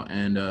reaching out.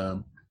 And,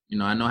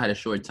 I know I had a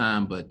short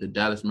time, but the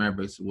Dallas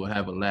Mavericks will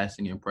have a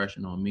lasting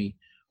impression on me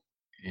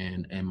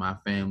and my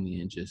family.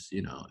 And just,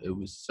 it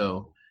was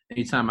so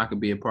anytime I could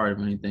be a part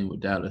of anything with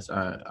Dallas,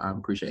 I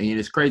appreciate it. And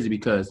it's crazy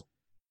because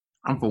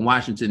I'm from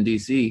Washington,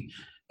 D.C.,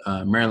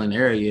 Maryland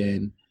area,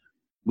 and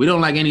we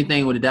don't like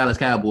anything with the Dallas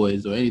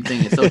Cowboys or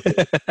anything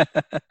associated.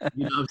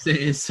 You know what I'm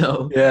saying?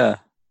 So yeah,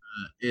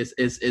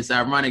 it's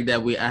ironic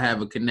that I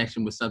have a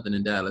connection with something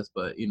in Dallas,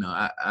 but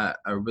I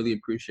really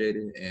appreciate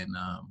it, and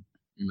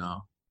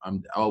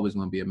I'm always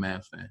going to be a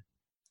Mavs fan.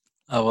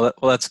 Oh,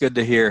 well, that's good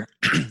to hear.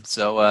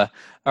 So, all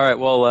right.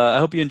 Well, I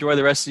hope you enjoy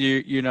the rest of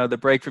the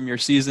break from your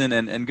season,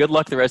 and good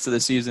luck the rest of the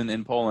season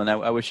in Poland.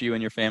 I wish you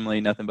and your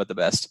family nothing but the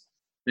best.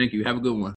 Thank you. Have a good one.